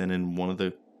course they send in one of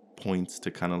the points to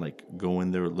kind of like go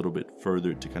in there a little bit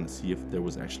further to kind of see if there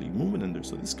was actually movement in there.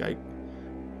 So this guy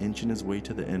inching his way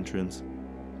to the entrance,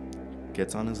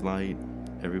 gets on his light.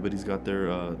 Everybody's got their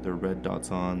red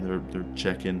dots on. They're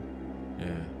checking.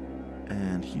 Yeah.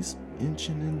 And he's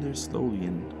inching in there slowly.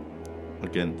 And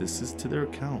again, this is to their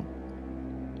account.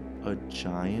 A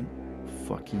giant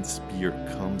fucking spear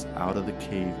comes out of the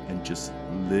cave and just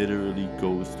literally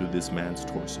goes through this man's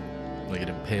torso. Like it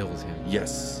impales him.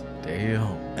 Yes.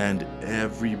 Damn. And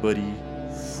everybody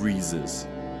freezes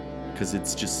because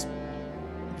it's just,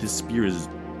 this spear is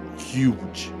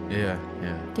huge. Yeah.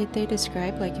 Did they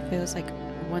describe like if it was like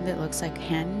one that looks like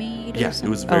handmade? Yes, it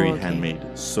was very handmade.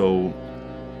 So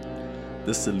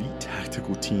this elite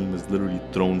tactical team is literally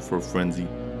thrown for a frenzy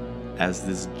as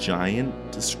this giant,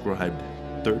 described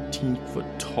 13-foot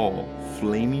tall,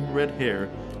 flaming red hair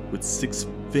with 6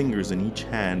 fingers in each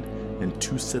hand and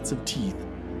 2 sets of teeth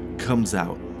comes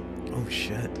out. Oh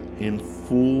shit. In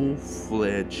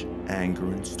full-fledged anger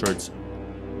and starts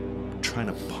trying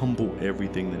to pummel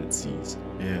everything that it sees.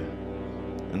 Yeah.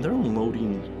 And they're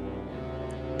unloading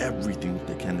everything that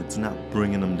they can. It's not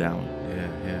bringing them down.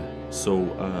 Yeah. So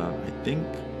I think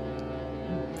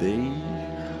they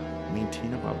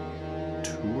maintain about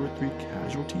 2 or 3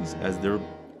 casualties as they're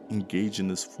engaged in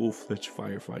this full-fledged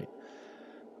firefight.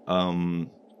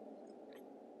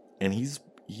 And he's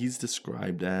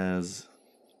described as,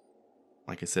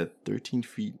 like I said, 13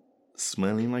 feet,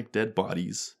 smelling like dead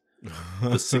bodies,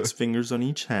 the 6 fingers on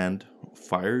each hand,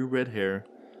 fiery red hair,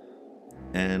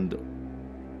 and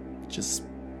just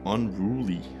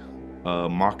unruly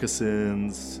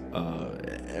moccasins,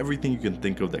 everything you can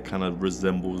think of that kind of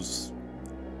resembles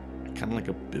kind of like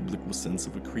a biblical sense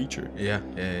of a creature. Yeah.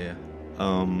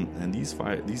 And these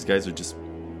guys are just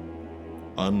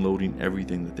unloading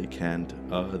everything that they can.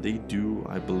 They do,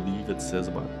 I believe it says,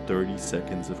 about 30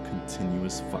 seconds of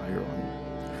continuous fire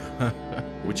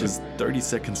which is 30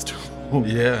 seconds too long.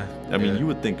 Yeah. I mean, you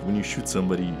would think when you shoot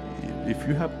somebody, if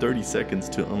you have 30 seconds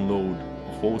to unload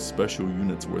a whole special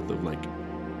unit's worth of like,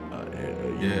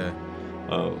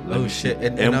 oh shit!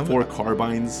 And M4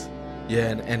 carbines.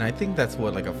 Yeah, and I think that's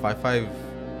what, like a 5.5.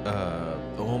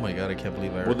 Oh my god, I can't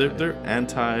believe I. Well, they're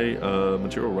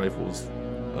anti-material rifles,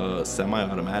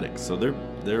 semi-automatic, so they're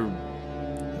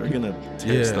gonna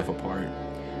tear stuff apart.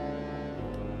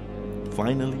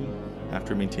 Finally,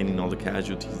 after maintaining all the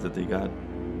casualties that they got,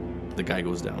 the guy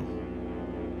goes down,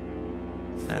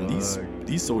 and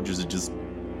these soldiers are just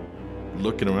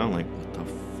looking around like, what the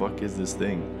fuck is this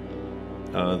thing?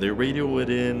 They radio it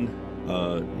in.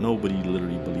 Nobody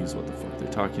literally believes what the fuck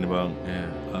they're talking about.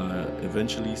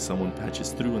 Eventually someone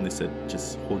patches through and they said,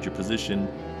 just hold your position,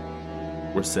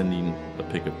 we're sending a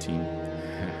pickup team.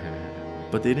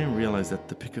 But they didn't realize that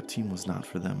the pickup team was not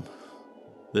for them.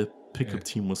 The pickup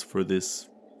team was for this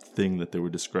thing that they were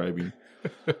describing.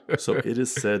 So it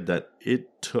is said that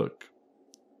it took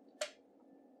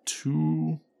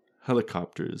 2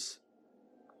 helicopters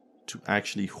to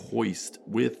actually hoist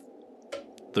with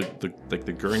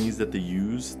the gurneys that they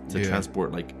use to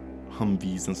transport like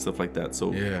Humvees and stuff like that.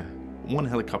 So one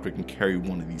helicopter can carry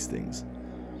one of these things.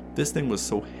 This thing was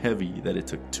so heavy that it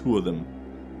took 2 of them.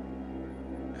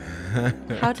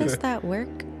 How does that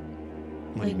work?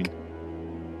 What do you mean?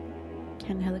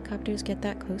 Can helicopters get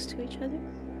that close to each other?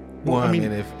 Well, I mean,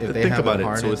 if they think have about a it,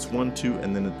 harness, so it's 1, 2,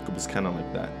 and then it was kind of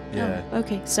like that. Yeah. Oh,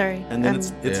 okay, sorry. And then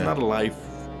it's not a live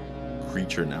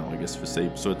creature now, I guess, for say.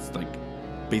 So it's like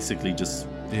basically just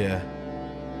yeah.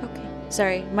 Okay,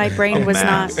 sorry, my brain was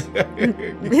not.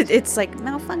 It's like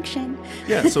malfunction.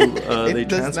 Yeah. So they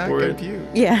does not transport it.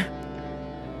 compute. Yeah.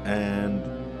 And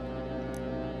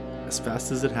as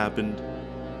fast as it happened,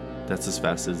 that's as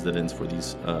fast as it ends for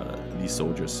these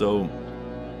soldiers. So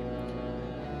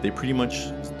they pretty much,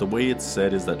 the way it's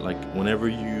said is that like whenever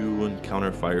you encounter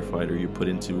a firefighter, you're put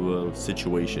into a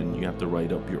situation, you have to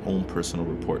write up your own personal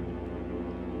report.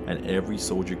 And every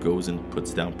soldier goes and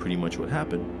puts down pretty much what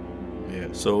happened. Yeah.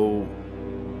 So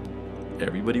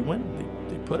everybody went.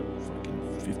 They put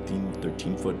fucking 15,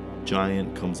 13 foot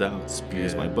giant comes out,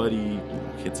 spears my buddy,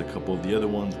 hits a couple of the other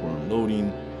ones. We're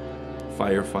unloading.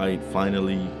 Firefight.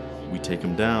 Finally, we take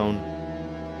them down.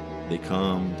 They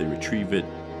come. They retrieve it.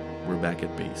 We're back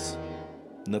at base.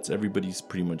 And that's everybody's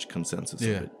pretty much consensus of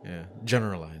it. Yeah.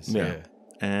 Generalized. Yeah.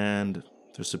 And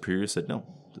their superior said, no,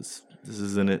 this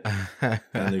isn't it.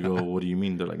 And they go, what do you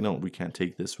mean? They're like, no, we can't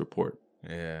take this report.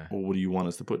 Yeah. Well, what do you want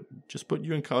us to put? Just put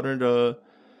you encountered a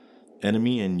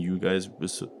enemy and you guys were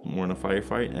in a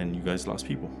firefight and you guys lost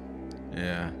people.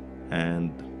 Yeah.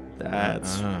 And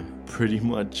that's pretty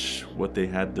much what they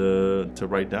had to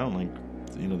write down. Like,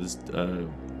 you know, this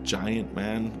giant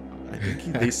man, I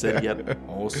think they said he had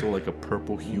also like a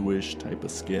purple hueish type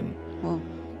of skin. Well.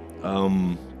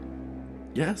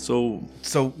 Yeah, so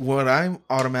what I'm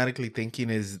automatically thinking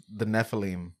is the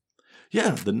Nephilim.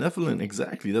 Yeah, the Nephilim,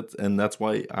 exactly. That's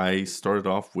why I started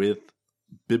off with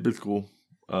biblical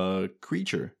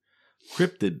creature,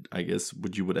 cryptid, I guess.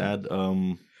 You would add.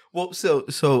 Well,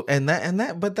 so and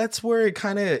that, but that's where it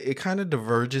kind of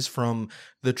diverges from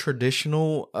the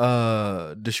traditional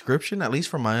description, at least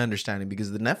from my understanding,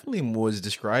 because the Nephilim was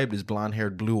described as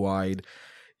blonde-haired, blue-eyed,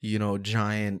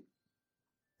 giant,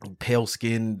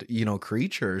 pale-skinned,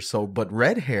 creature. So, but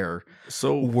red hair.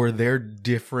 So, were there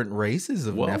different races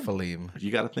of Nephilim?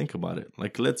 You got to think about it.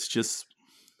 Like, let's just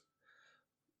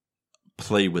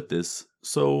play with this.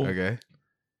 So, okay.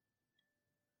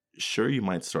 Sure, you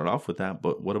might start off with that,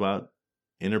 but what about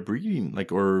interbreeding,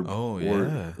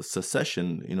 or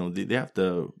secession? They have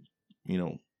to,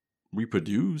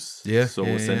 reproduce. Yeah. So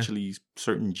essentially,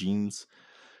 certain genes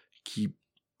keep,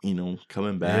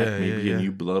 coming back. Maybe a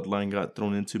new bloodline got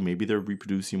thrown into. Maybe they're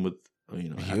reproducing with,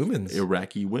 humans,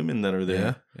 Iraqi women that are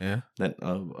there. Yeah. That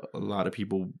a lot of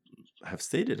people have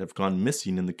stated have gone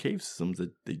missing in the cave systems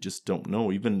that they just don't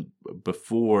know. Even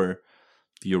before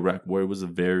the Iraq War, it was a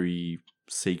very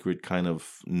sacred kind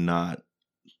of not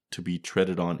to be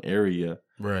treaded on area.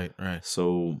 Right.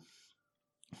 So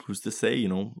who's to say,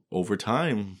 over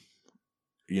time,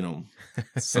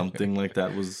 something like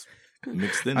that was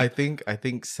mixed in. I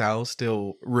think Sal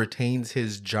still retains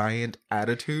his giant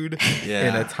attitude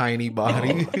in a tiny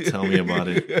body. Oh, tell me about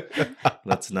it.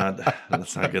 Let's not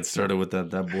get started with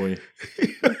that. That boy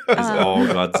is all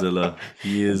Godzilla.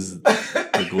 He is the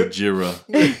Gojira.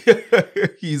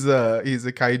 He's a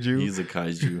kaiju. He's a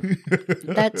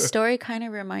kaiju. That story kind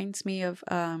of reminds me of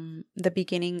the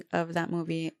beginning of that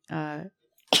movie. I've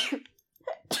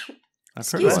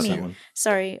heard about that one.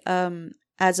 Sorry.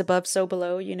 As Above, So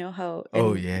Below. You know how?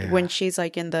 When she's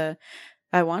like in the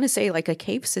I want to say like a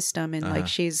cave system, and Uh-huh. like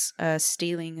she's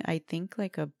stealing, I think,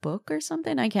 like a book or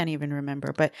something. I can't even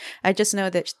remember, but I just know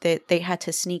that they had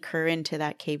to sneak her into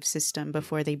that cave system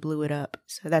before they blew it up.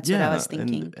 So that's what I was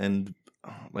thinking. And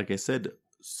like I said,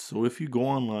 so if you go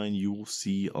online, you will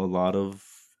see a lot of.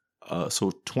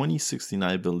 So 2016,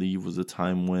 I believe, was the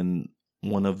time when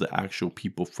one of the actual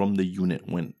people from the unit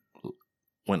went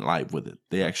live with it.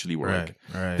 They actually were like,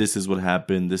 right. "This is what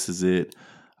happened. This is it.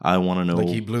 I want to know." Like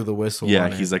he blew the whistle. Yeah,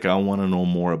 on he's it. like, "I want to know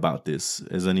more about this.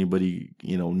 Does anybody,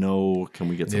 know? Can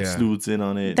we get some Yeah. sleuths in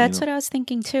on it?" That's what I was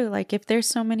thinking too. Like, if there's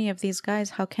so many of these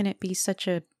guys, how can it be such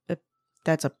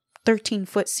that's a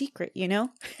 13-foot secret,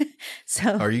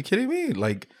 So Are you kidding me?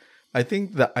 Like, I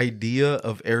think the idea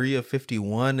of Area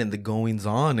 51 and the goings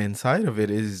on inside of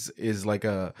it is like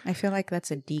a. I feel like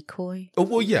that's a decoy. Oh,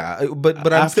 well, yeah,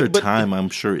 but after time, I'm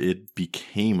sure it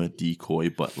became a decoy.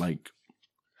 But like,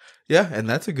 yeah, and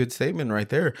that's a good statement right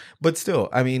there. But still,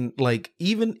 I mean, like,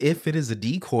 even if it is a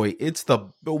decoy, it's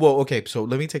okay, so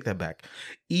let me take that back.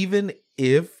 Even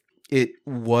if it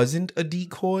wasn't a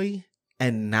decoy,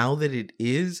 and now that it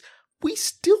is, we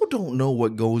still don't know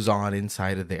what goes on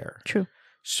inside of there. True.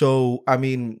 So, I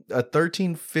mean, a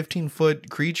 13, 15-foot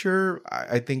creature,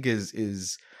 I think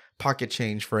is pocket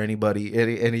change for anybody,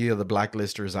 any of the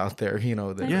blacklisters out there,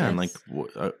 that yeah, and like,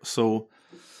 so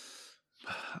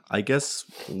I guess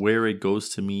where it goes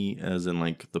to me as in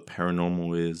like the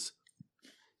paranormal is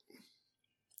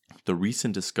the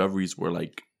recent discoveries were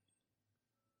like,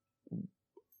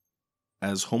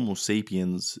 as Homo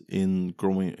sapiens in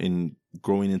growing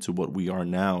into what we are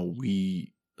now,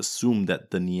 we assume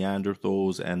that the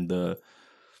Neanderthals and the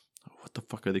what the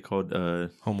fuck are they called?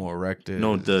 Homo erectus.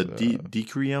 No, the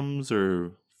Dicryums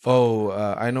or.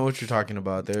 I know what you're talking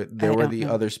about. There were the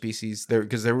other species there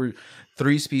because there were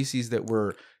 3 species that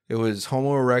were. It was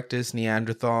Homo erectus,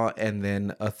 Neanderthal, and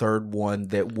then a third one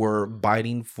that were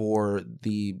biting for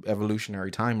the evolutionary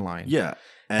timeline. Yeah.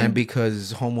 And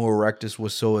because Homo erectus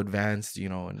was so advanced,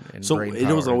 and so brain it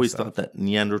power was and always stuff. thought that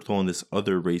Neanderthal and this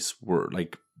other race were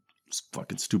like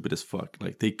fucking stupid as fuck.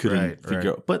 Like they couldn't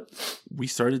figure out. But we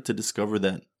started to discover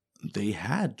that they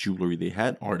had jewelry, they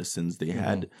had artisans, they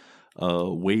had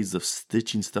ways of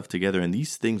stitching stuff together, and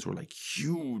these things were like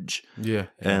huge. Yeah.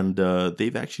 And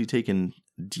they've actually taken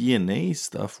DNA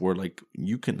stuff where like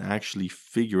you can actually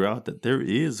figure out that there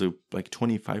is like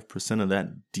 25% of that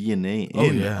DNA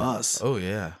in us. Oh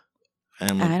yeah.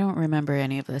 And like, I don't remember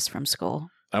any of this from school.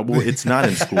 well, it's not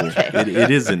in school. Okay. It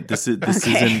isn't. This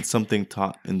Okay. isn't something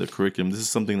taught in the curriculum. This is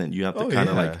something that you have to kind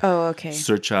of like Oh, okay.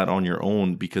 search out on your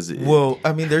own because Well,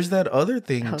 I mean, there's that other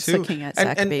thing I was too, looking at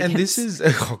Zach and this Bagans. is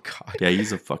oh god, yeah,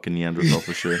 he's a fucking Neanderthal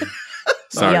for sure.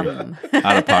 Sorry, Yum.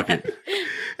 out of pocket.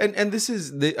 and this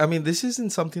is I mean, this isn't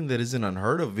something that isn't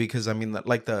unheard of because I mean,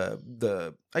 like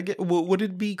the I get would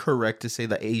it be correct to say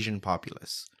the Asian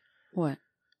populace? What?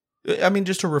 I mean,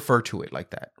 just to refer to it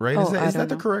like that, right? Oh, Is I that don't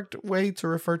the know. correct way to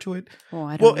refer to it? Oh,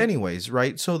 I don't Well, know. anyways,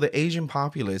 right? So the Asian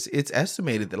populace, it's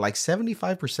estimated that like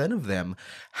 75% of them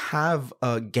have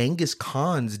Genghis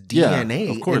Khan's DNA.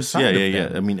 Yeah, of course. inside Yeah.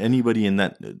 of them. I mean, anybody in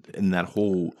that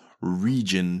whole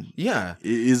region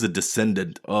is a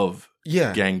descendant of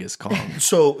Genghis Khan.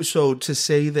 So to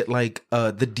say that like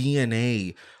the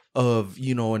DNA of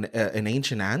an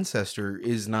ancient ancestor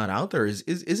is not out there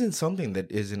isn't something that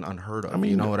isn't unheard of. I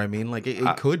mean, you know what I mean? Like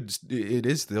it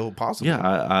is still possible. Yeah,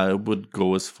 I would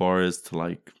go as far as to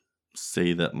like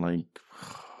say that like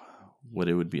what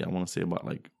it would be. I want to say about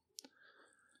like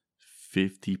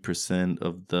 50%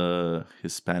 of the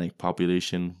Hispanic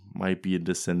population might be a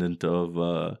descendant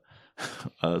of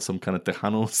some kind of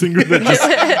Tejano singer that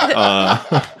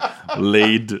just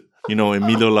laid.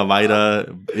 Emilio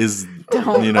Lavaida is.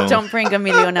 Don't bring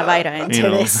Emilio Navaira into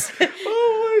this.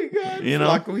 Oh my god.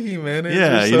 Flaco Jimenez.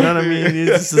 Yeah, you know what I mean?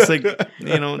 It's just like, that's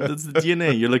the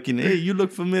DNA. You're looking, hey, you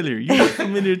look familiar. You look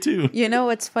familiar too. You know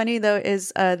what's funny though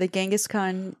is the Genghis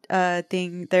Khan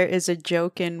thing. There is a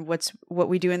joke in What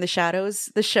We Do in the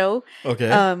Shadows, the show. Okay.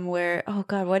 Where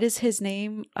what is his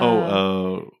name?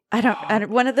 I don't.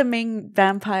 One of the main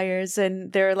vampires,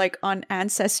 and they're like on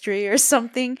Ancestry or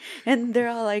something, and they're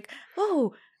all like,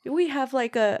 "Oh, we have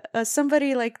like a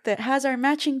somebody like that has our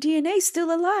matching DNA still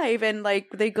alive," and like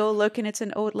they go look, and it's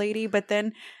an old lady, but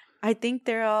then. I think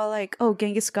they're all like, "Oh,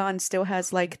 Genghis Khan still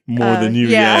has like more than you."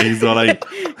 Yeah, he's all like,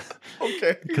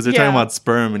 okay, because they're talking about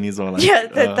sperm, and he's all like,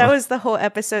 that was the whole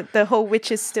episode. The whole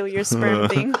 "which is still your sperm"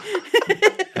 thing.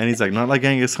 And he's like, "Not like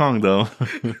Genghis Khan, though."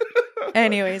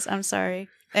 Anyways, I'm sorry.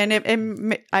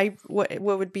 And what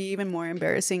would be even more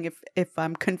embarrassing if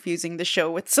I'm confusing the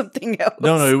show with something else.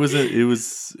 No, it was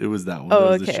that one.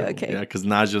 Oh, that was the show. okay. Yeah, because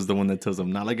Naja's the one that tells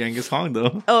him not like Genghis Khan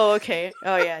though. Oh, okay.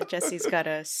 Oh, yeah. Jesse's got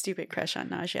a stupid crush on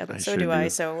Naja, but so sure do I. do.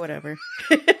 So whatever.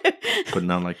 But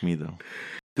not like me though.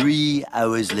 3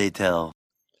 hours later.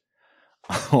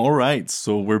 All right,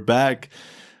 so we're back.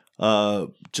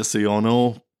 Just so you all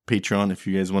know, Patreon, if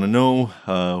you guys want to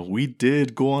know, we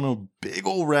did go on a big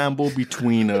old ramble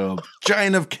between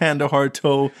Giant of Kandahar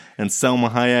Toe and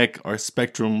Salma Hayek. Our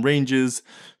spectrum ranges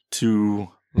to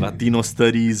Latino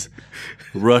studies,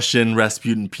 Russian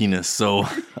Rasputin penis. So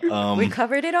We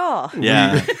covered it all.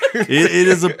 yeah, it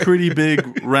is a pretty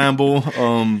big ramble.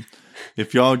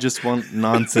 If y'all just want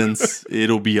nonsense,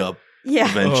 it'll be up Yeah.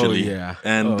 eventually. Oh, yeah.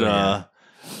 And Oh, yeah.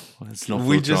 there's no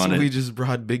we filter on it. just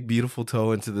brought Big Beautiful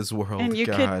Toe into this world. And you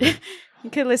God. could you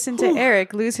could listen to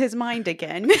Eric lose his mind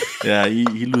again. Yeah, he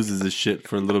loses his shit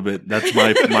for a little bit. That's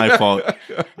my fault.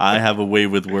 I have a way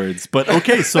with words. But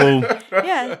okay, so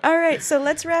Yeah. All right. So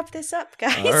let's wrap this up,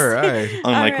 guys. All right. unlike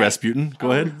All right. Rasputin,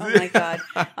 go ahead. Oh my God.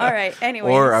 All right.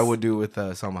 Anyway. Or I would do with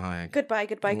Salma Hayek.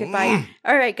 Goodbye.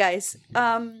 All right, guys.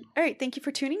 All right. Thank you for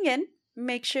tuning in.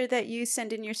 Make sure that you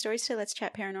send in your stories to let's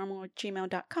chat paranormal at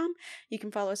gmail.com. You can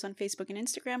follow us on Facebook and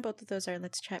Instagram. Both of those are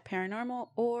Let's Chat Paranormal.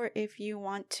 Or if you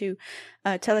want to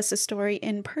tell us a story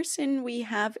in person, we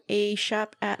have a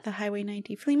shop at the Highway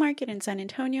 90 Flea Market in San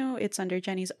Antonio. It's under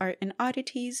Jenny's Art and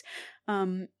Oddities.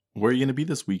 Where are you going to be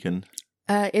this weekend?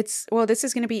 This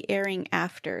is going to be airing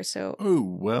after. So, Oh,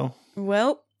 well.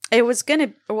 it was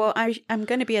going to, I'm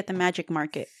going to be at the Magic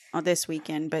Market this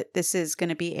weekend, but this is going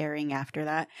to be airing after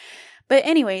that. But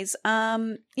anyways,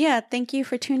 thank you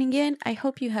for tuning in. I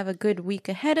hope you have a good week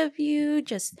ahead of you.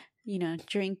 Just,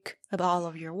 drink all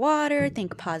of your water,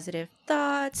 think positive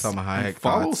thoughts. Salma Hayek.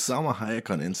 Follow thoughts. Salma Hayek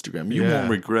on Instagram. You Yeah. won't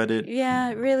regret it.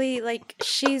 Yeah, really,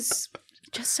 she's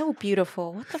just so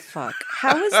beautiful. What the fuck?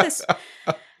 How is this?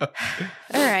 All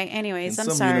right, anyways, In I'm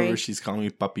some sorry. universe, she's calling me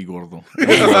Papi Gordo.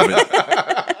 I love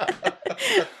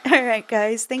it. All right,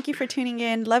 guys, thank you for tuning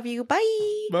in. Love you.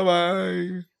 Bye.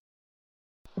 Bye-bye.